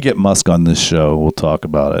 When we get Musk on this show, we'll talk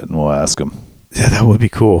about it and we'll ask him. Yeah, that would be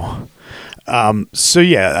cool. So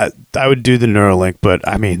yeah, I would do the Neuralink, but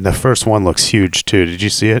I mean, the first one looks huge too. Did you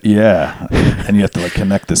see it? Yeah, and you have to like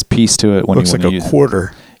connect this piece to it when looks you like a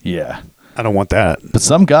quarter. Yeah, I don't want that. But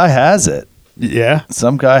some guy has it. Yeah,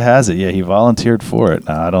 some guy has it. Yeah, he volunteered for it.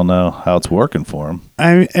 Now, I don't know how it's working for him.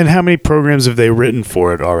 And how many programs have they written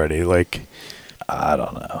for it already? Like, I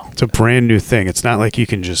don't know. It's a brand new thing. It's not like you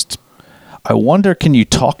can just. I wonder, can you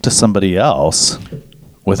talk to somebody else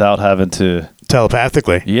without having to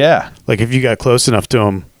telepathically? Yeah, like if you got close enough to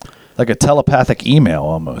them, like a telepathic email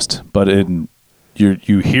almost. But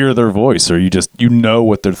you hear their voice, or you know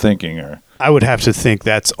what they're thinking, or. I would have to think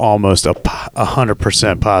that's almost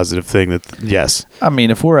 100% positive thing. That yes. I mean,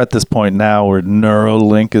 if we're at this point now where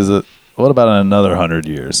Neuralink is what about in another 100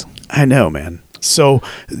 years? I know, man. So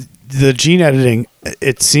the gene editing,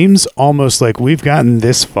 it seems almost like we've gotten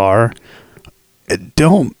this far.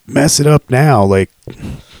 Don't mess it up now. Like,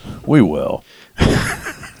 we will.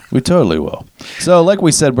 We totally will. So, like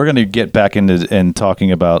we said, we're going to get back into and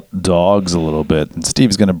talking about dogs a little bit. And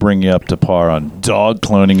Steve's going to bring you up to par on dog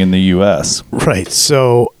cloning in the U.S. Right.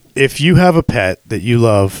 So if you have a pet that you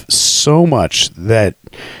love so much that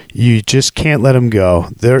you just can't let him go,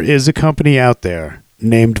 there is a company out there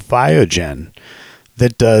named Viogen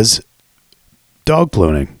that does dog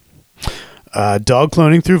cloning. Dog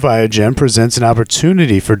cloning through Viogen presents an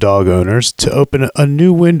opportunity for dog owners to open a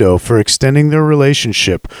new window for extending their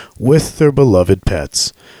relationship with their beloved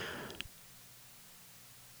pets.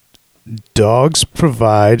 Dogs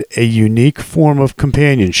provide a unique form of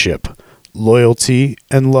companionship, loyalty,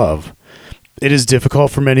 and love. It is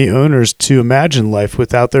difficult for many owners to imagine life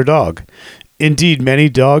without their dog. Indeed, many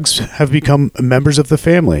dogs have become members of the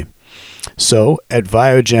family. So, at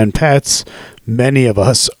Viogen Pets, many of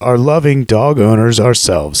us are loving dog owners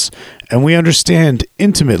ourselves, and we understand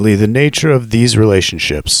intimately the nature of these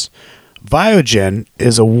relationships. Viogen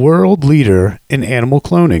is a world leader in animal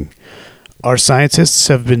cloning. Our scientists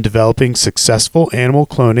have been developing successful animal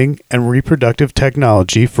cloning and reproductive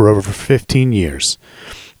technology for over 15 years.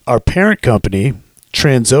 Our parent company,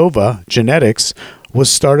 Transova Genetics, was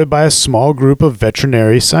started by a small group of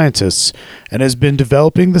veterinary scientists and has been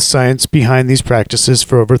developing the science behind these practices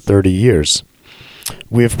for over 30 years.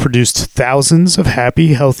 We have produced thousands of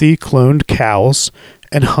happy, healthy cloned cows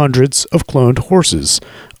and hundreds of cloned horses,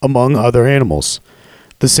 among other animals.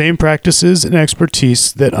 The same practices and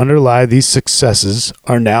expertise that underlie these successes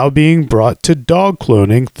are now being brought to dog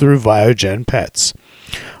cloning through Viogen Pets.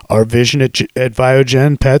 Our vision at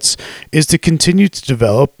Viogen Pets is to continue to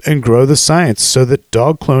develop and grow the science so that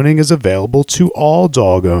dog cloning is available to all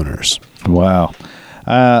dog owners. Wow.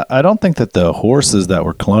 I don't think that the horses that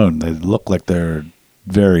were cloned, they look like they're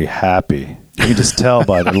very happy. You can just tell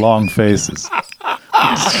by their long faces.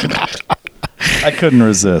 I couldn't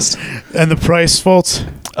resist. And the price, Fultz?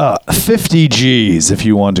 50 G's if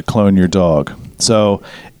you want to clone your dog. So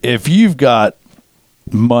if you've got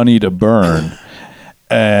money to burn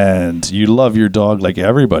and you love your dog like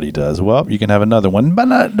everybody does, well, you can have another one.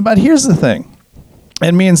 But here's the thing.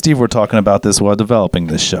 And me and Steve were talking about this while developing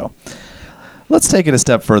this show. Let's take it a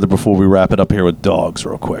step further before we wrap it up here with dogs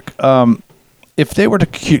real quick. If they were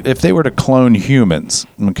to clone humans,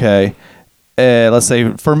 okay, let's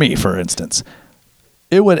say for me, for instance,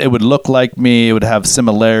 it would look like me. It would have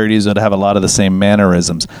similarities. It would have a lot of the same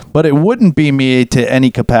mannerisms. But it wouldn't be me to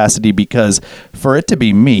any capacity, because for it to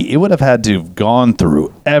be me, it would have had to have gone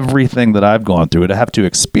through everything that I've gone through. It would have to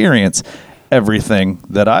experience everything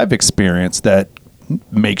that I've experienced that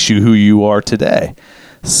makes you who you are today.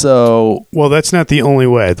 So, well, that's not the only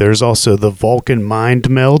way. There's also the Vulcan mind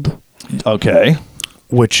meld. Okay.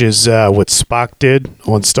 Which is what Spock did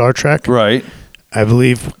on Star Trek. Right. I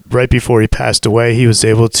believe right before he passed away, he was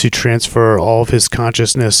able to transfer all of his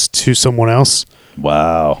consciousness to someone else.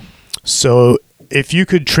 Wow. So if you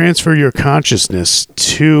could transfer your consciousness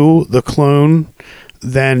to the clone,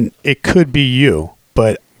 then it could be you.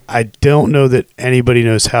 But I don't know that anybody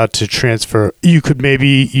knows how to transfer. You could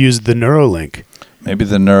maybe use the Neuralink. Maybe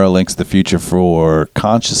the Neuralink's the future for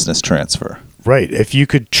consciousness transfer. Right. If you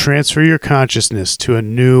could transfer your consciousness to a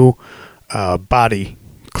new body,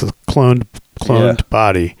 cloned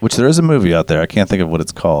body. Which there is a movie out there. I can't think of what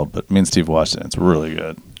it's called, but me and Steve watched it. It's really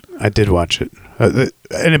good. I did watch it.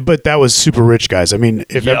 But that was super rich guys. I mean,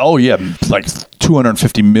 if like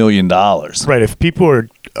 $250 million. Right. If people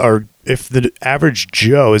are if the average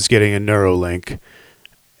Joe is getting a Neuralink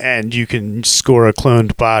and you can score a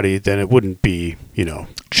cloned body, then it wouldn't be,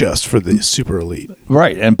 just for the super elite.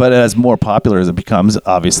 Right. But as more popular as it becomes,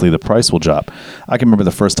 obviously the price will drop. I can remember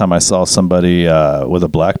the first time I saw somebody with a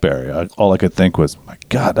BlackBerry. All I could think was, my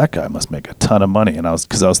God, that guy must make a ton of money. And I was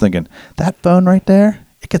thinking, that phone right there,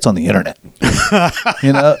 it gets on the internet.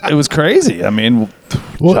 It was crazy. I mean,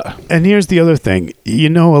 well, and here's the other thing. A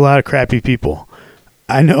lot of crappy people.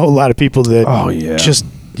 I know a lot of people that just,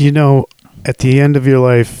 at the end of your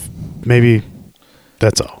life, maybe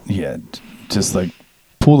that's all. Yeah. Just like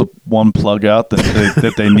pull the one plug out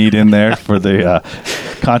that they need in there for the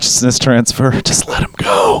Consciousness transfer. Just let him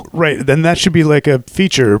go. Right. Then that should be like a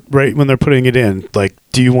feature, right, when they're putting it in. Like,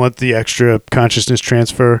 do you want the extra consciousness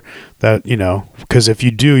transfer that, because if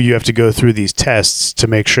you do, you have to go through these tests to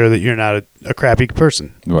make sure that you're not a crappy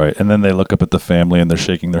person. Right. And then they look up at the family and they're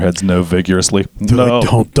shaking their heads no vigorously. They're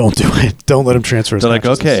like, don't do it. Don't let him transfer his They're like,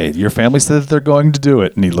 consciousness. okay, your family said that they're going to do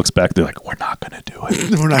it. And he looks back. They're like, we're not going to do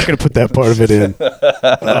it. We're not going to put that part of it in.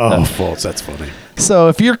 Oh, false. That's funny. So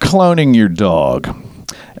if you're cloning your dog,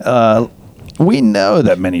 we know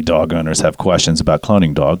that many dog owners have questions about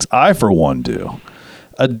cloning dogs. I, for one, do.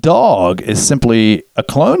 A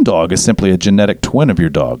clone dog is simply a genetic twin of your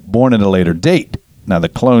dog, born at a later date. Now, the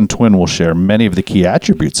clone twin will share many of the key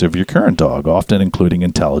attributes of your current dog, often including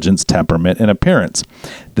intelligence, temperament, and appearance.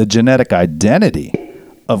 The genetic identity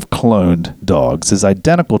of cloned dogs is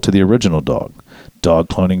identical to the original dog. Dog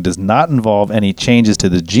cloning does not involve any changes to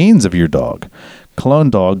the genes of your dog. Clone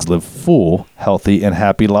dogs live full, healthy, and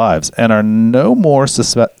happy lives and are no more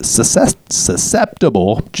susceptible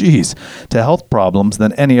to health problems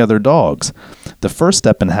than any other dogs. The first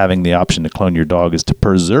step in having the option to clone your dog is to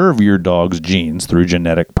preserve your dog's genes through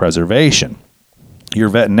genetic preservation. Your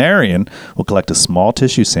veterinarian will collect a small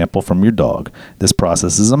tissue sample from your dog. This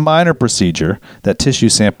process is a minor procedure. That tissue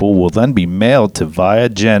sample will then be mailed to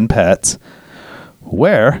ViaGen Pets,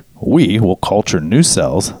 where we will culture new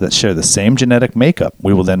cells that share the same genetic makeup.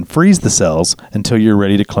 We will then freeze the cells until you're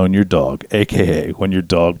ready to clone your dog, aka when your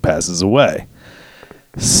dog passes away.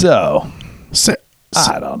 So,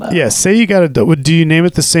 I don't know. Yeah, say you got a dog. Do you name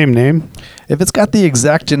it the same name? If it's got the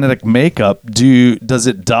exact genetic makeup, does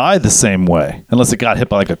it die the same way? Unless it got hit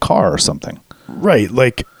by like a car or something. Right,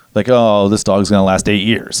 like, oh, this dog's going to last 8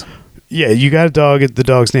 years. Yeah, you got a dog. The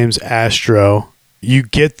dog's name's Astro. You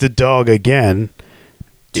get the dog again.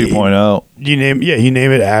 2.0. You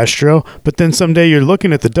name it Astro, but then someday you're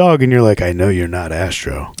looking at the dog and you're like, I know you're not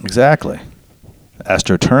Astro. Exactly.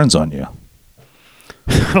 Astro turns on you.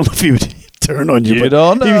 I don't know if he would turn on you. You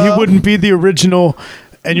don't know. He wouldn't be the original.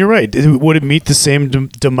 And you're right. Would it meet the same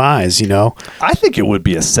demise, I think it would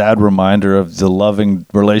be a sad reminder of the loving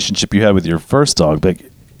relationship you had with your first dog. Like,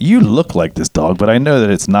 you look like this dog, but I know that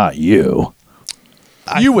it's not you.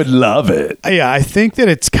 You would love it. Yeah, I think that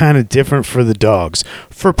it's kind of different for the dogs.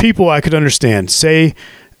 For people, I could understand. Say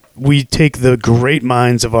we take the great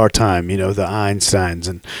minds of our time, the Einsteins,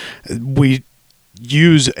 and we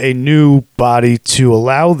use a new body to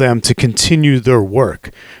allow them to continue their work.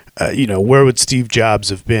 Where would Steve Jobs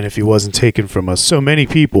have been if he wasn't taken from us? So many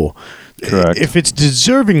people. Correct. If it's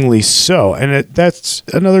deservingly so, and that's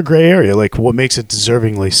another gray area, like what makes it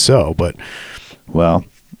deservingly so, but... Well...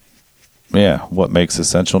 Yeah, what makes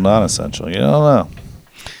essential non-essential? You don't know.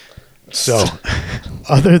 So,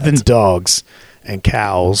 other than dogs and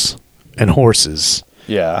cows and horses,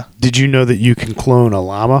 yeah, did you know that you can clone a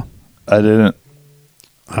llama? I didn't.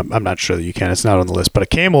 I'm not sure that you can. It's not on the list, but a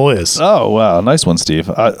camel is. Oh, wow. Nice one, Steve.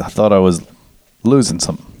 I thought I was losing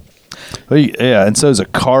something. But yeah, and so is a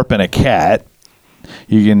carp and a cat.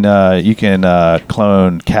 You can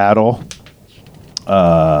clone cattle.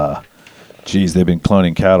 They've been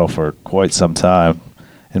cloning cattle for quite some time.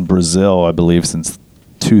 In Brazil, I believe, since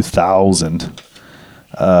 2000.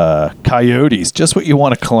 Coyotes, just what you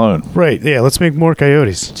want to clone. Right, yeah, let's make more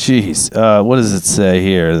coyotes. Jeez, what does it say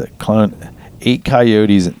here? They cloned 8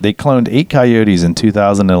 coyotes in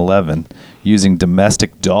 2011 using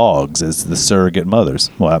domestic dogs as the surrogate mothers.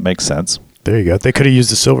 Well, that makes sense. There you go. They could have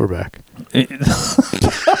used a silverback. That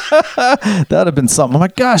would have been something. Oh my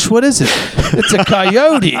gosh, what is it? It's a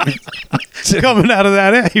coyote. It's coming out of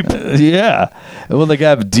that ape. Yeah. Well, they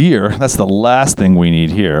have deer. That's the last thing we need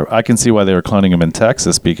here. I can see why they were cloning them in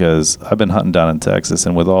Texas, because I've been hunting down in Texas,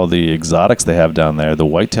 and with all the exotics they have down there, the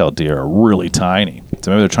white-tailed deer are really tiny.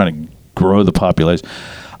 So maybe they're trying to grow the population.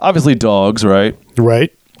 Obviously, dogs, right?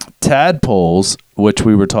 Right. Tadpoles, which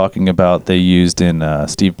we were talking about, they used in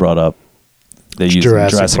Steve brought up. They used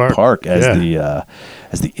Jurassic Park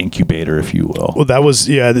as the incubator, if you will. Well, that was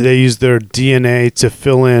they used their DNA to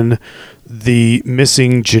fill in the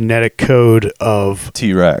missing genetic code of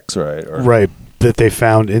T-Rex, right? Right, that they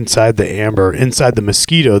found inside the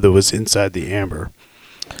mosquito that was inside the amber.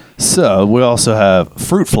 So we also have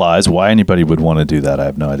fruit flies. Why anybody would want to do that, I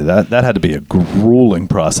have no idea. That had to be a grueling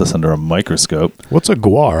process under a microscope. What's a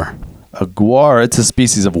guar? A guar, it's a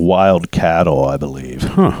species of wild cattle, I believe.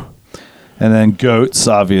 Huh. And then goats,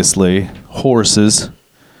 obviously. Horses.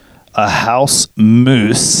 A house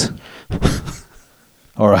moose.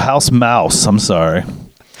 Or a house mouse, I'm sorry.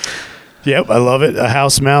 Yep, I love it. A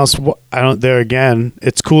house mouse. There again,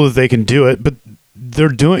 it's cool that they can do it, but they're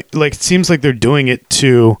doing, it seems like they're doing it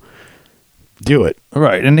to do it.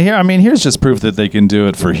 Right. And here's just proof that they can do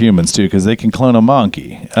it for humans too, because they can clone a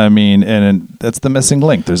monkey. And that's the missing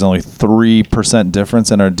link. There's only 3%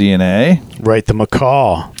 difference in our DNA. Right, the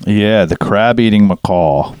macaw. Yeah, the crab-eating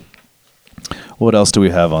macaw. What else do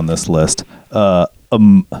we have on this list? I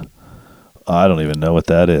don't even know what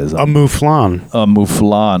that is. A mouflon. A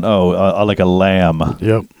mouflon. Oh, like a lamb.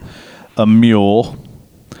 Yep. A mule.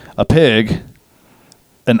 A pig.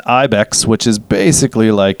 An ibex, which is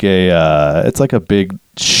basically like it's like a big,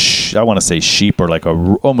 I want to say sheep or like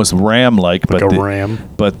almost ram-like, Like a ram.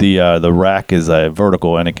 But the rack is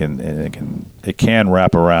vertical and it can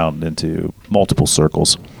wrap around into multiple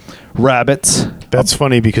circles. Rabbits. That's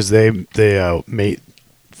funny because they mate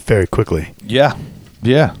very quickly. Yeah.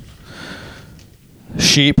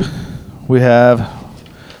 Sheep. We have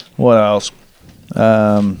what else?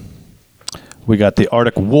 We got the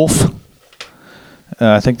Arctic wolf.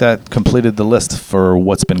 I think that completed the list for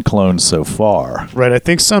what's been cloned so far. Right. I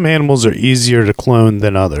think some animals are easier to clone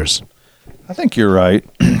than others. I think you're right.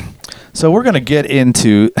 So we're going to get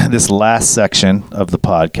into this last section of the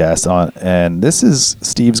podcast and this is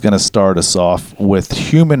Steve's going to start us off with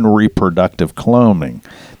human reproductive cloning,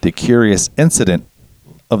 the curious incident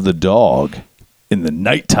of the dog in the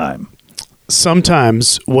nighttime.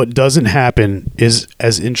 Sometimes what doesn't happen is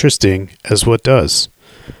as interesting as what does.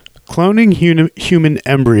 Cloning human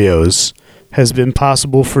embryos has been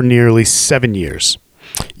possible for nearly 7 years.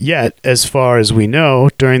 Yet, as far as we know,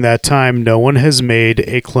 during that time, no one has made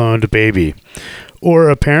a cloned baby, or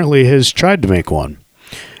apparently has tried to make one.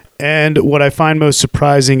 And what I find most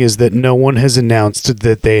surprising is that no one has announced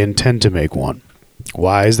that they intend to make one.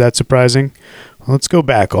 Why is that surprising? Well, let's go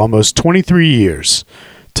back almost 23 years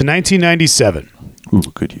to 1997. Ooh,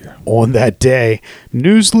 good year. On that day,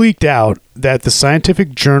 news leaked out that the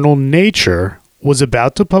scientific journal Nature was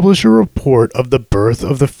about to publish a report of the birth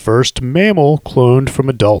of the first mammal cloned from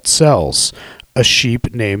adult cells, a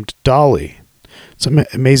sheep named Dolly. It's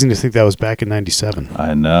amazing to think that was back in 97.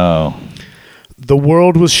 I know. The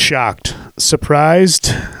world was shocked,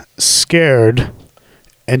 surprised, scared,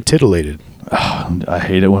 and titillated. I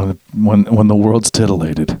hate it when the world's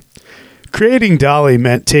titillated. Creating Dolly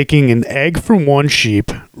meant taking an egg from one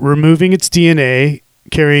sheep, removing its DNA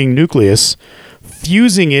carrying nucleus,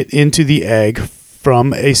 fusing it into the egg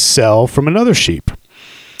from a cell from another sheep.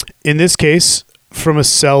 In this case, from a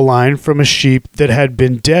cell line from a sheep that had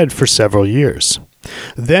been dead for several years.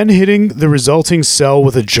 Then hitting the resulting cell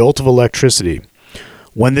with a jolt of electricity.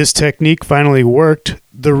 When this technique finally worked,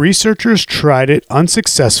 the researchers tried it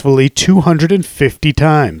unsuccessfully 250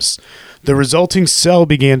 times. The resulting cell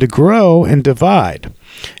began to grow and divide.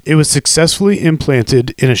 It was successfully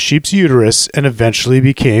implanted in a sheep's uterus and eventually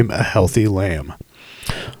became a healthy lamb.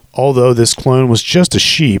 Although this clone was just a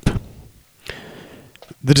sheep,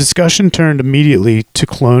 the discussion turned immediately to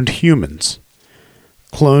cloned humans,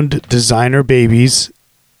 cloned designer babies,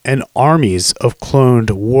 and armies of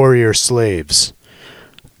cloned warrior slaves.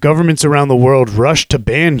 Governments around the world rushed to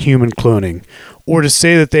ban human cloning, or to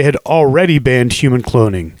say that they had already banned human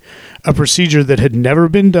cloning, a procedure that had never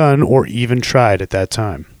been done or even tried at that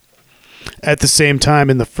time. At the same time,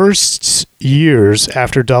 in the first years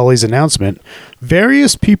after Dolly's announcement,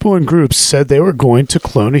 various people and groups said they were going to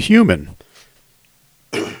clone a human.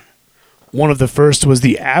 One of the first was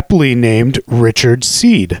the aptly named Richard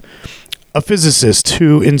Seed, a physicist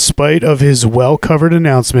who, in spite of his well-covered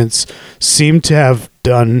announcements, seemed to have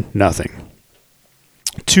done nothing.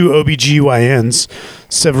 Two OBGYNs,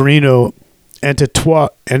 Severino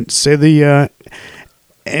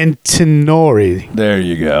Antinori. There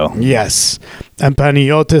you go. Yes. And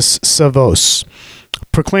Panagiotis Savos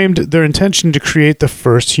proclaimed their intention to create the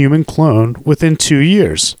first human clone within 2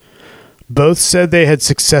 years. Both said they had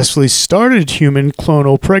successfully started human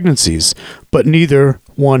clonal pregnancies, but neither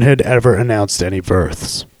one had ever announced any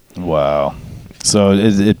births. Wow. So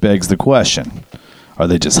it begs the question, are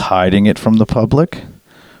they just hiding it from the public?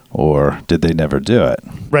 Or did they never do it?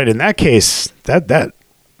 Right. In that case, that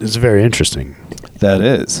is very interesting. That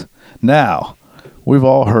is. Now, we've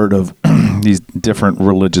all heard of these different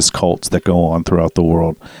religious cults that go on throughout the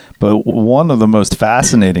world. But one of the most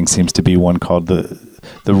fascinating seems to be one called the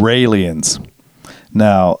Raelians.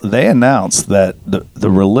 Now, they announced that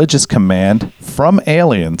the religious command from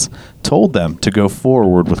aliens told them to go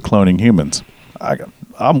forward with cloning humans.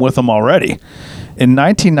 I'm with them already. In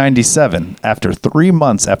 1997, after 3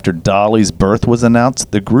 months after Dolly's birth was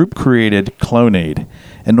announced, the group created Clonaid,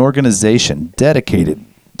 an organization dedicated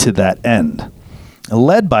to that end.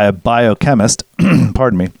 Led by a biochemist,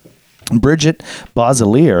 Bridget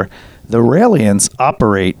Boselier, the Raelians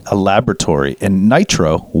operate a laboratory in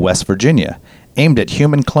Nitro, West Virginia, aimed at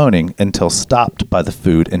human cloning until stopped by the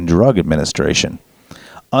Food and Drug Administration.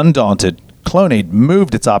 Undaunted, Clonaid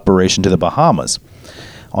moved its operation to the Bahamas.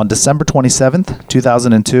 On December 27th,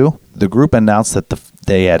 2002, the group announced that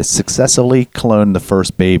they had successfully cloned the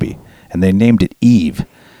first baby, and they named it Eve,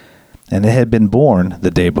 and it had been born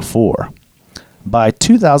the day before. By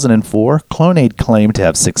 2004, Clonaid claimed to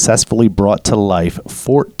have successfully brought to life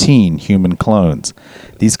 14 human clones.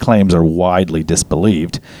 These claims are widely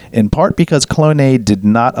disbelieved, in part because Clonaid did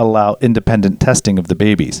not allow independent testing of the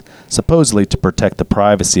babies, supposedly to protect the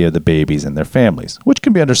privacy of the babies and their families, which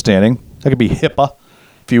can be understanding. That could be HIPAA,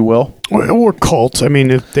 if you will. Or cult. I mean,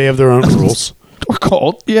 if they have their own rules. Or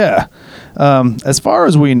cult, yeah. As far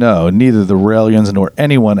as we know, neither the Raelians nor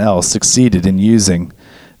anyone else succeeded in using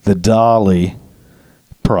the Dolly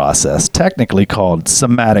process, technically called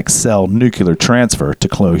somatic cell nuclear transfer, to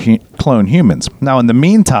clone humans. Now, in the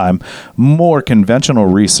meantime, more conventional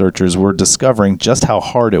researchers were discovering just how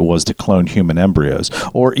hard it was to clone human embryos,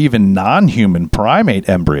 or even non-human primate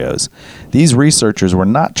embryos. These researchers were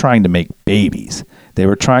not trying to make babies. They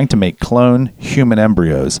were trying to make clone human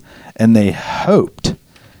embryos, and they hoped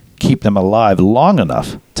keep them alive long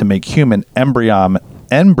enough to make human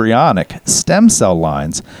embryonic stem cell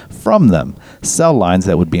lines from them, cell lines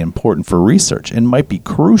that would be important for research and might be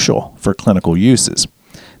crucial for clinical uses.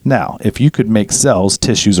 Now, if you could make cells,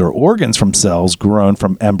 tissues, or organs from cells grown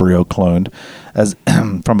from embryo cloned as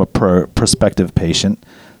from a prospective patient,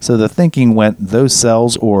 so the thinking went those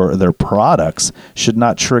cells or their products should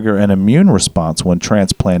not trigger an immune response when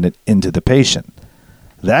transplanted into the patient.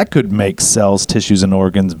 That could make cells, tissues, and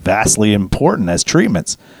organs vastly important as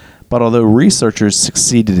treatments. But although researchers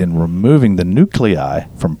succeeded in removing the nuclei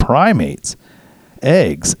from primates'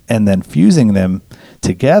 eggs and then fusing them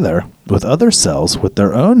together with other cells with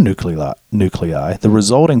their own nuclei, the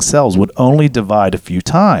resulting cells would only divide a few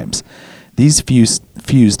times. These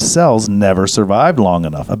fused cells never survived long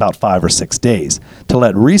enough, about 5 or 6 days, to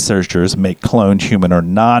let researchers make cloned human or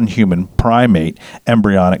non-human primate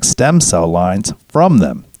embryonic stem cell lines from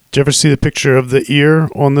them. Did you ever see the picture of the ear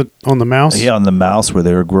on the mouse? Yeah, on the mouse where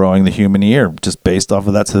they were growing the human ear, just based off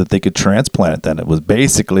of that so that they could transplant it then. It was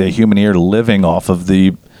basically a human ear living off of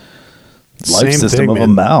the life system of a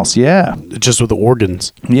mouse. Yeah. Just with the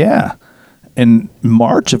organs. Yeah. In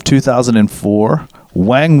March of 2004,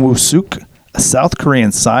 Wang Woo-suk, a South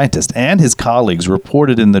Korean scientist, and his colleagues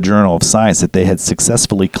reported in the Journal of Science that they had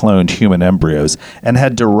successfully cloned human embryos and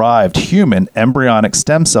had derived human embryonic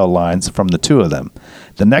stem cell lines from the two of them.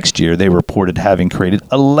 The next year, they reported having created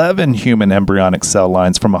 11 human embryonic cell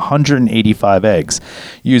lines from 185 eggs,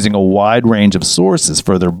 using a wide range of sources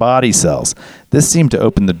for their body cells. This seemed to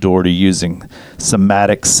open the door to using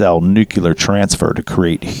somatic cell nuclear transfer to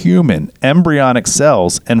create human embryonic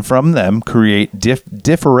cells and from them create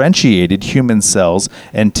differentiated human cells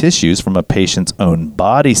and tissues from a patient's own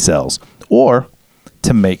body cells, or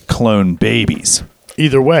to make clone babies.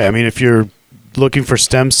 Either way, I mean, if you're looking for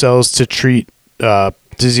stem cells to treat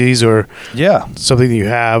disease or something that you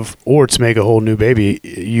have, or to make a whole new baby,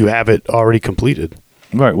 you have it already completed.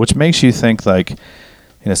 Right, which makes you think like,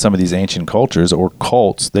 some of these ancient cultures or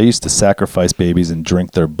cults, they used to sacrifice babies and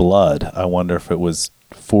drink their blood. I wonder if it was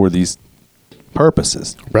for these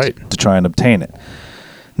purposes, right, to try and obtain it.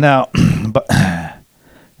 Now, but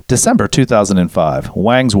December 2005,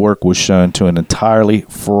 Wang's work was shown to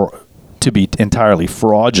be entirely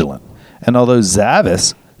fraudulent, and although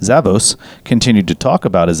Zavos continued to talk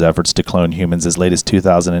about his efforts to clone humans as late as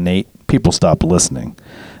 2008, people stopped listening.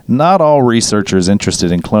 Not all researchers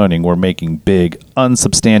interested in cloning were making big,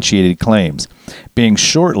 unsubstantiated claims. Being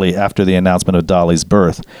shortly after the announcement of Dolly's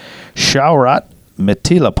birth, Shaurat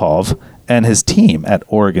Metilapov and his team at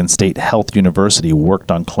Oregon State Health University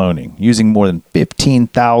worked on cloning, using more than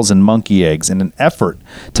 15,000 monkey eggs in an effort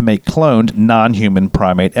to make cloned non-human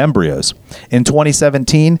primate embryos. In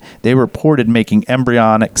 2017, they reported making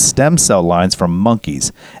embryonic stem cell lines from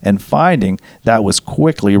monkeys, and finding that was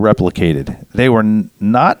quickly replicated. They were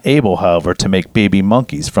not able, however, to make baby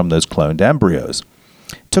monkeys from those cloned embryos.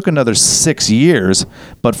 It took another 6 years,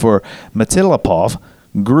 but for Metilapov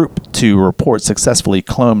group to report successfully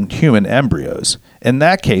cloned human embryos, in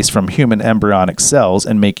that case from human embryonic cells,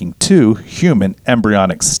 and making 2 human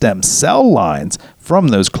embryonic stem cell lines from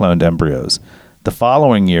those cloned embryos. The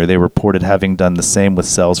following year, they reported having done the same with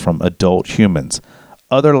cells from adult humans.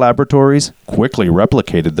 Other laboratories quickly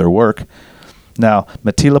replicated their work. Now,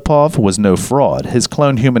 Metilapov was no fraud. His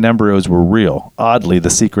cloned human embryos were real. Oddly, the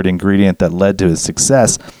secret ingredient that led to his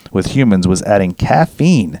success with humans was adding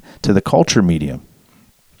caffeine to the culture medium.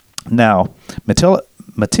 Now,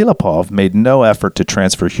 Matilapov made no effort to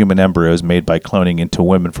transfer human embryos made by cloning into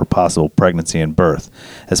women for possible pregnancy and birth.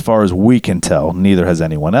 As far as we can tell, neither has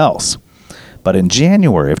anyone else. But in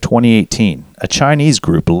January of 2018, a Chinese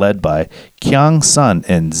group led by Qiang Sun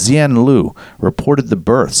and Xian Lu reported the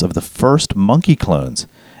births of the first monkey clones.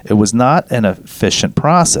 It was not an efficient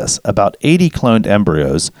process. About 80 cloned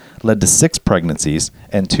embryos led to 6 pregnancies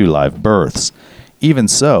and 2 live births. Even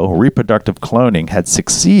so, reproductive cloning had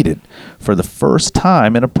succeeded for the first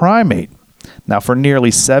time in a primate. Now, for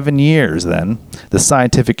nearly 7 years, then, the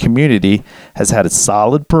scientific community has had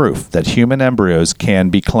solid proof that human embryos can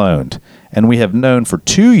be cloned. And we have known for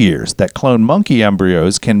 2 years that cloned monkey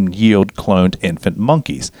embryos can yield cloned infant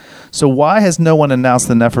monkeys. So why has no one announced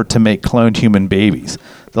an effort to make cloned human babies?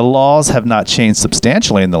 The laws have not changed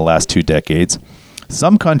substantially in the last 2 decades.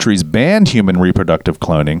 Some countries banned human reproductive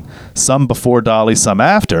cloning, some before Dolly, some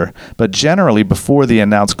after, but generally before the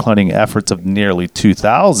announced cloning efforts of nearly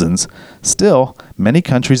 2000s. Still, many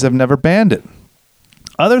countries have never banned it.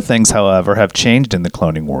 Other things, however, have changed in the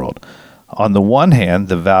cloning world. On the one hand,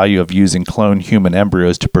 the value of using cloned human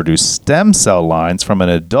embryos to produce stem cell lines from an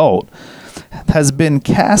adult has been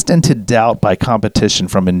cast into doubt by competition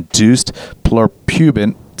from induced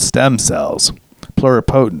pluripotent stem cells.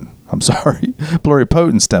 Pluripotent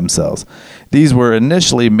stem cells. These were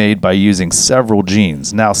initially made by using several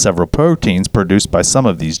genes, now several proteins produced by some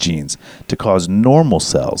of these genes, to cause normal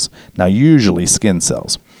cells, now usually skin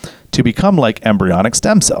cells, to become like embryonic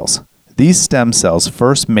stem cells. These stem cells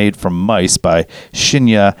first made from mice by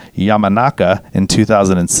Shinya Yamanaka in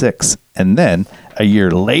 2006, and then, a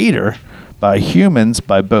year later, by humans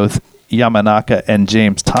by both Yamanaka and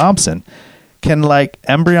James Thompson. Can like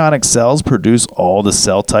embryonic cells produce all the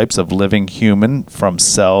cell types of living human from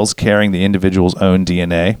cells carrying the individual's own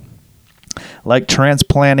DNA? Like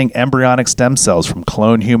transplanting embryonic stem cells from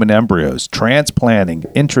cloned human embryos, transplanting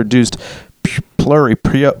introduced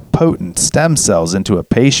pluripotent stem cells into a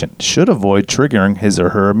patient should avoid triggering his or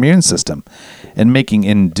her immune system, and making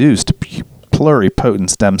induced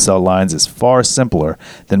pluripotent stem cell lines is far simpler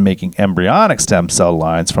than making embryonic stem cell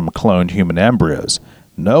lines from cloned human embryos.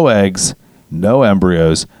 No eggs, no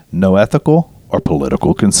embryos, no ethical or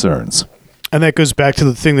political concerns. And that goes back to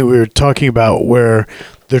the thing that we were talking about where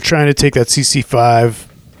they're trying to take that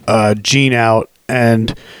CC5 gene out,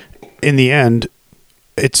 and in the end,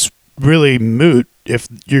 it's really moot if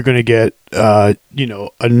you're going to get, a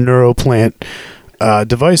neuroplant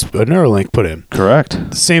device, a Neuralink put in. Correct.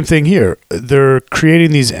 The same thing here. They're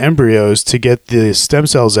creating these embryos to get the stem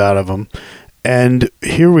cells out of them. And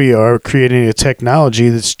here we are creating a technology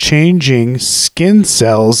that's changing skin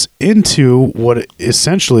cells into what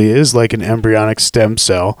essentially is like an embryonic stem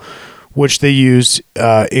cell, which they use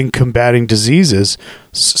in combating diseases,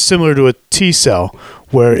 similar to a T cell,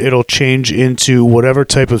 where it'll change into whatever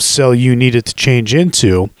type of cell you need it to change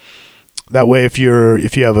into. That way, if you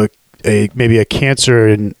have maybe a cancer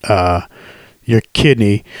in your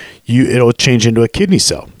kidney, it'll change into a kidney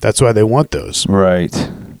cell. That's why they want those.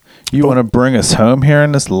 Right. You want to bring us home here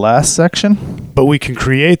in this last section? But we can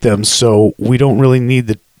create them, so we don't really need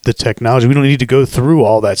the technology. We don't need to go through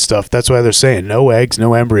all that stuff. That's why they're saying no eggs,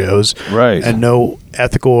 no embryos, right, and no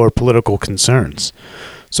ethical or political concerns.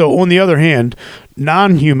 So on the other hand,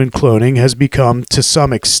 non-human cloning has become, to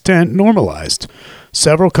some extent, normalized.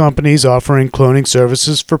 Several companies offering cloning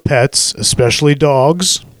services for pets, especially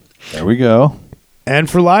dogs. There we go. And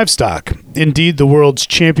for livestock. Indeed, the world's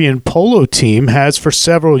champion polo team has for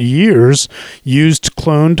several years used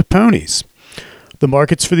cloned ponies. The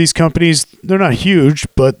markets for these companies, they're not huge,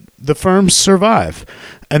 but the firms survive,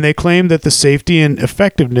 and they claim that the safety and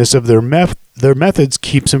effectiveness of their methods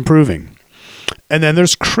keeps improving. And then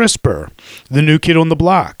there's CRISPR, the new kid on the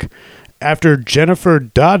block. After Jennifer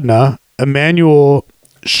Doudna, Emmanuel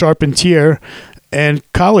Charpentier, and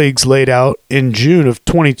colleagues laid out in June of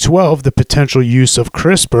 2012 the potential use of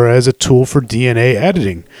CRISPR as a tool for DNA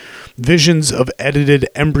editing. Visions of edited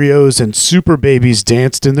embryos and super babies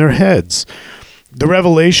danced in their heads. The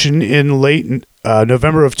revelation in late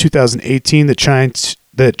November of 2018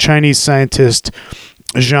 that Chinese scientist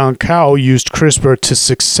Zhang Cao used CRISPR to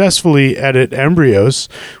successfully edit embryos.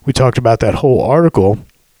 We talked about that whole article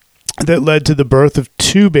that led to the birth of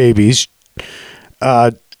 2 babies.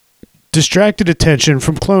 Distracted attention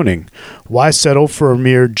from cloning. Why settle for a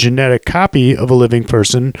mere genetic copy of a living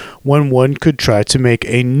person when one could try to make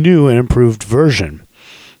a new and improved version?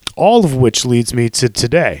 All of which leads me to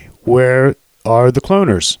today. Where are the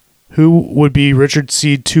cloners? Who would be Richard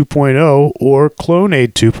Seed 2.0 or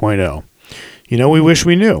Clonaid 2.0? We wish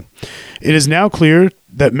we knew. It is now clear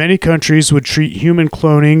that many countries would treat human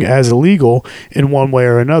cloning as illegal in one way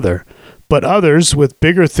or another. but others with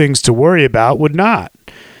bigger things to worry about would not.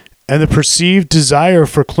 And the perceived desire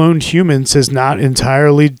for cloned humans has not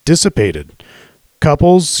entirely dissipated.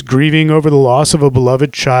 Couples grieving over the loss of a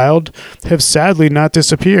beloved child have sadly not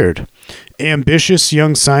disappeared. Ambitious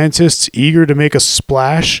young scientists eager to make a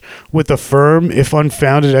splash with a firm, if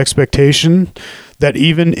unfounded, expectation that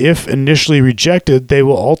even if initially rejected, they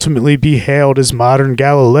will ultimately be hailed as modern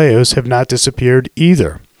Galileos have not disappeared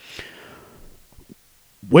either.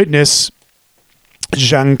 Witness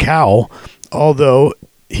Zhang Kao, although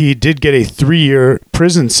he did get a 3-year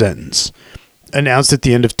prison sentence, announced at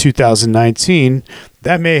the end of 2019,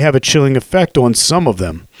 that may have a chilling effect on some of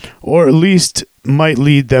them, or at least might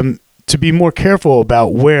lead them to be more careful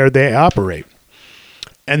about where they operate.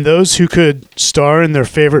 And those who could star in their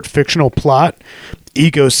favorite fictional plot,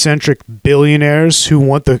 egocentric billionaires who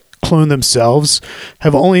want to clone themselves,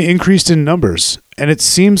 have only increased in numbers, and it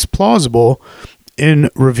seems plausible in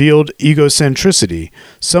revealed egocentricity.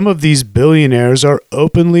 Some of these billionaires are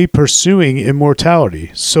openly pursuing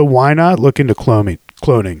immortality, so why not look into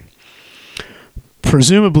cloning?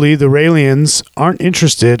 Presumably, the Raelians aren't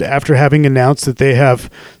interested after having announced that they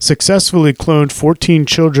have successfully cloned 14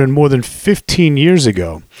 children more than 15 years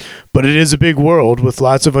ago. But it is a big world with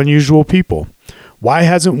lots of unusual people. Why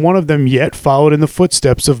hasn't one of them yet followed in the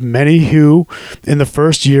footsteps of many who, in the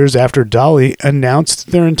first years after Dolly,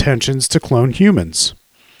 announced their intentions to clone humans?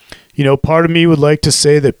 You know, part of me would like to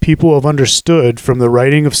say that people have understood from the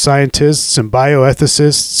writing of scientists and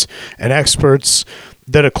bioethicists and experts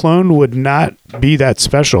that a clone would not be that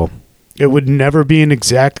special. It would never be an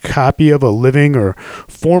exact copy of a living or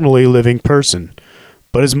formerly living person.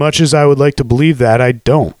 But as much as I would like to believe that, I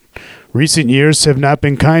don't. Recent years have not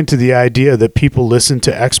been kind to the idea that people listen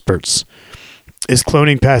to experts. Is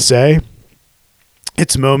cloning passé?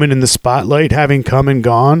 Its moment in the spotlight having come and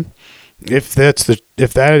gone? If that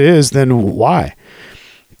is, then why?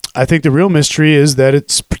 I think the real mystery is that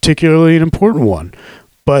it's particularly an important one,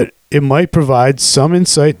 but it might provide some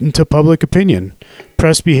insight into public opinion,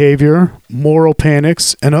 press behavior, moral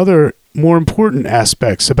panics, and other more important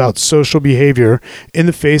aspects about social behavior in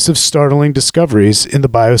the face of startling discoveries in the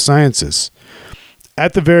biosciences.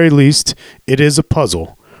 At the very least, it is a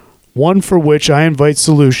puzzle, one for which I invite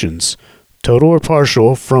solutions, total or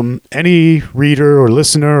partial, from any reader or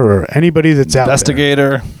listener or anybody that's out there.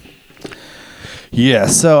 Investigator. Yeah,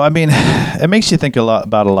 so I mean, it makes you think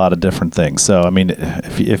about a lot of different things. So I mean,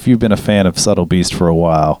 if you've been a fan of Subtle Beast for a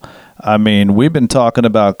while, I mean, we've been talking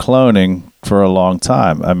about cloning for a long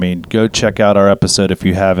time. I mean, go check out our episode if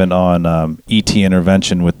you haven't on ET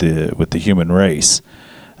intervention with the human race.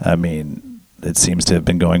 I mean, it seems to have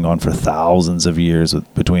been going on for thousands of years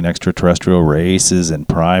between extraterrestrial races and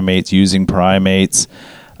primates using primates.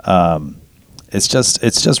 It's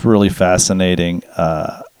just really fascinating.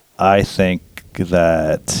 I think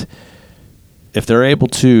that if they're able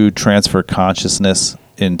to transfer consciousness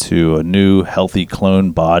into a new healthy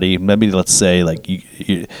clone body, maybe let's say like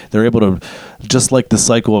they're able to, just like the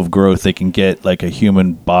cycle of growth, they can get like a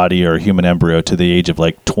human body or a human embryo to the age of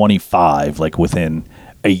like 25, like within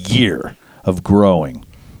a year of growing,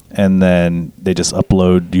 and then they just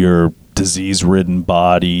upload your disease-ridden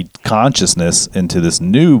body consciousness into this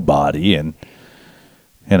new body, and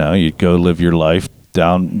you know, you go live your life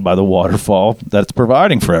down by the waterfall that's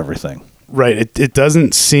providing for everything. Right. It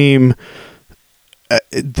doesn't seem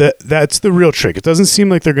that's the real trick. It doesn't seem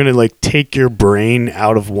like they're going to like take your brain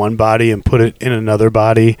out of one body and put it in another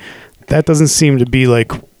body. That doesn't seem to be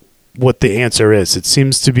like what the answer is. It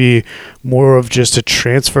seems to be more of just a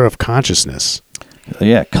transfer of consciousness.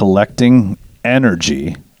 Yeah, collecting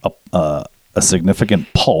energy, a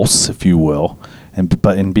significant pulse, if you will,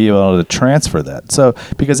 and be able to transfer that. So,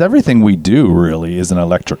 because everything we do really is an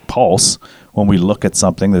electric pulse. When we look at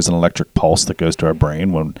something, there's an electric pulse that goes to our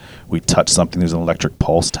brain. When we touch something, there's an electric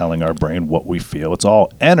pulse telling our brain what we feel. It's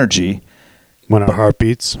all energy. When our heart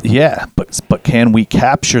beats. Yeah, but can we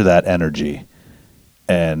capture that energy?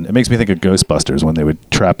 And it makes me think of Ghostbusters when they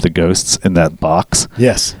would trap the ghosts in that box.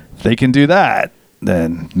 Yes. If they can do that,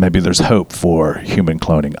 then maybe there's hope for human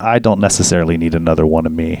cloning. I don't necessarily need another one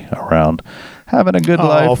of me around having a good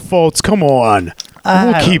life. Oh, folks, come on.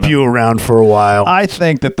 We'll keep you around for a while. I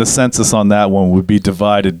think that the census on that one would be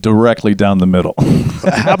divided directly down the middle.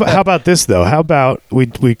 How about this, though? How about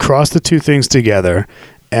we cross the two things together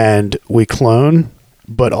and we clone,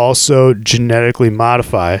 but also genetically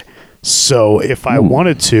modify. So if I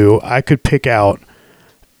wanted to, I could pick out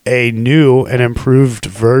a new and improved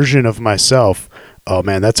version of myself. Oh,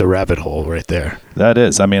 man, that's a rabbit hole right there. That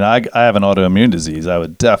is. I mean, I have an autoimmune disease. I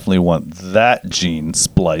would definitely want that gene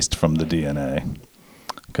spliced from the DNA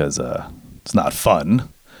because it's not fun.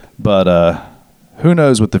 But who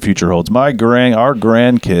knows what the future holds? Our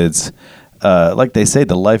grandkids, like they say,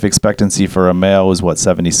 the life expectancy for a male is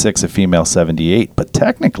 76, a female 78. But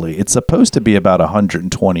technically, it's supposed to be about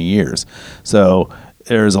 120 years. So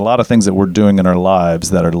there's a lot of things that we're doing in our lives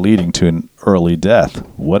that are leading to an early death,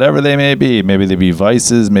 whatever they may be. Maybe they be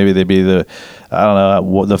vices. Maybe they be the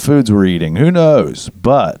foods we're eating. Who knows?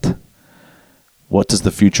 But what does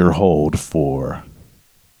the future hold for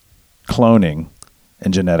cloning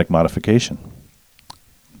and genetic modification?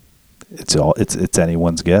 It's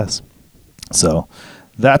anyone's guess. So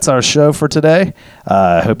that's our show for today.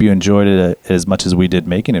 I hope you enjoyed it as much as we did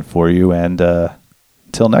making it for you. And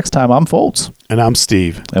until next time, I'm Foltz. And I'm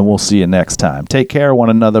Steve. And we'll see you next time. Take care of one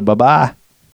another. Bye-bye.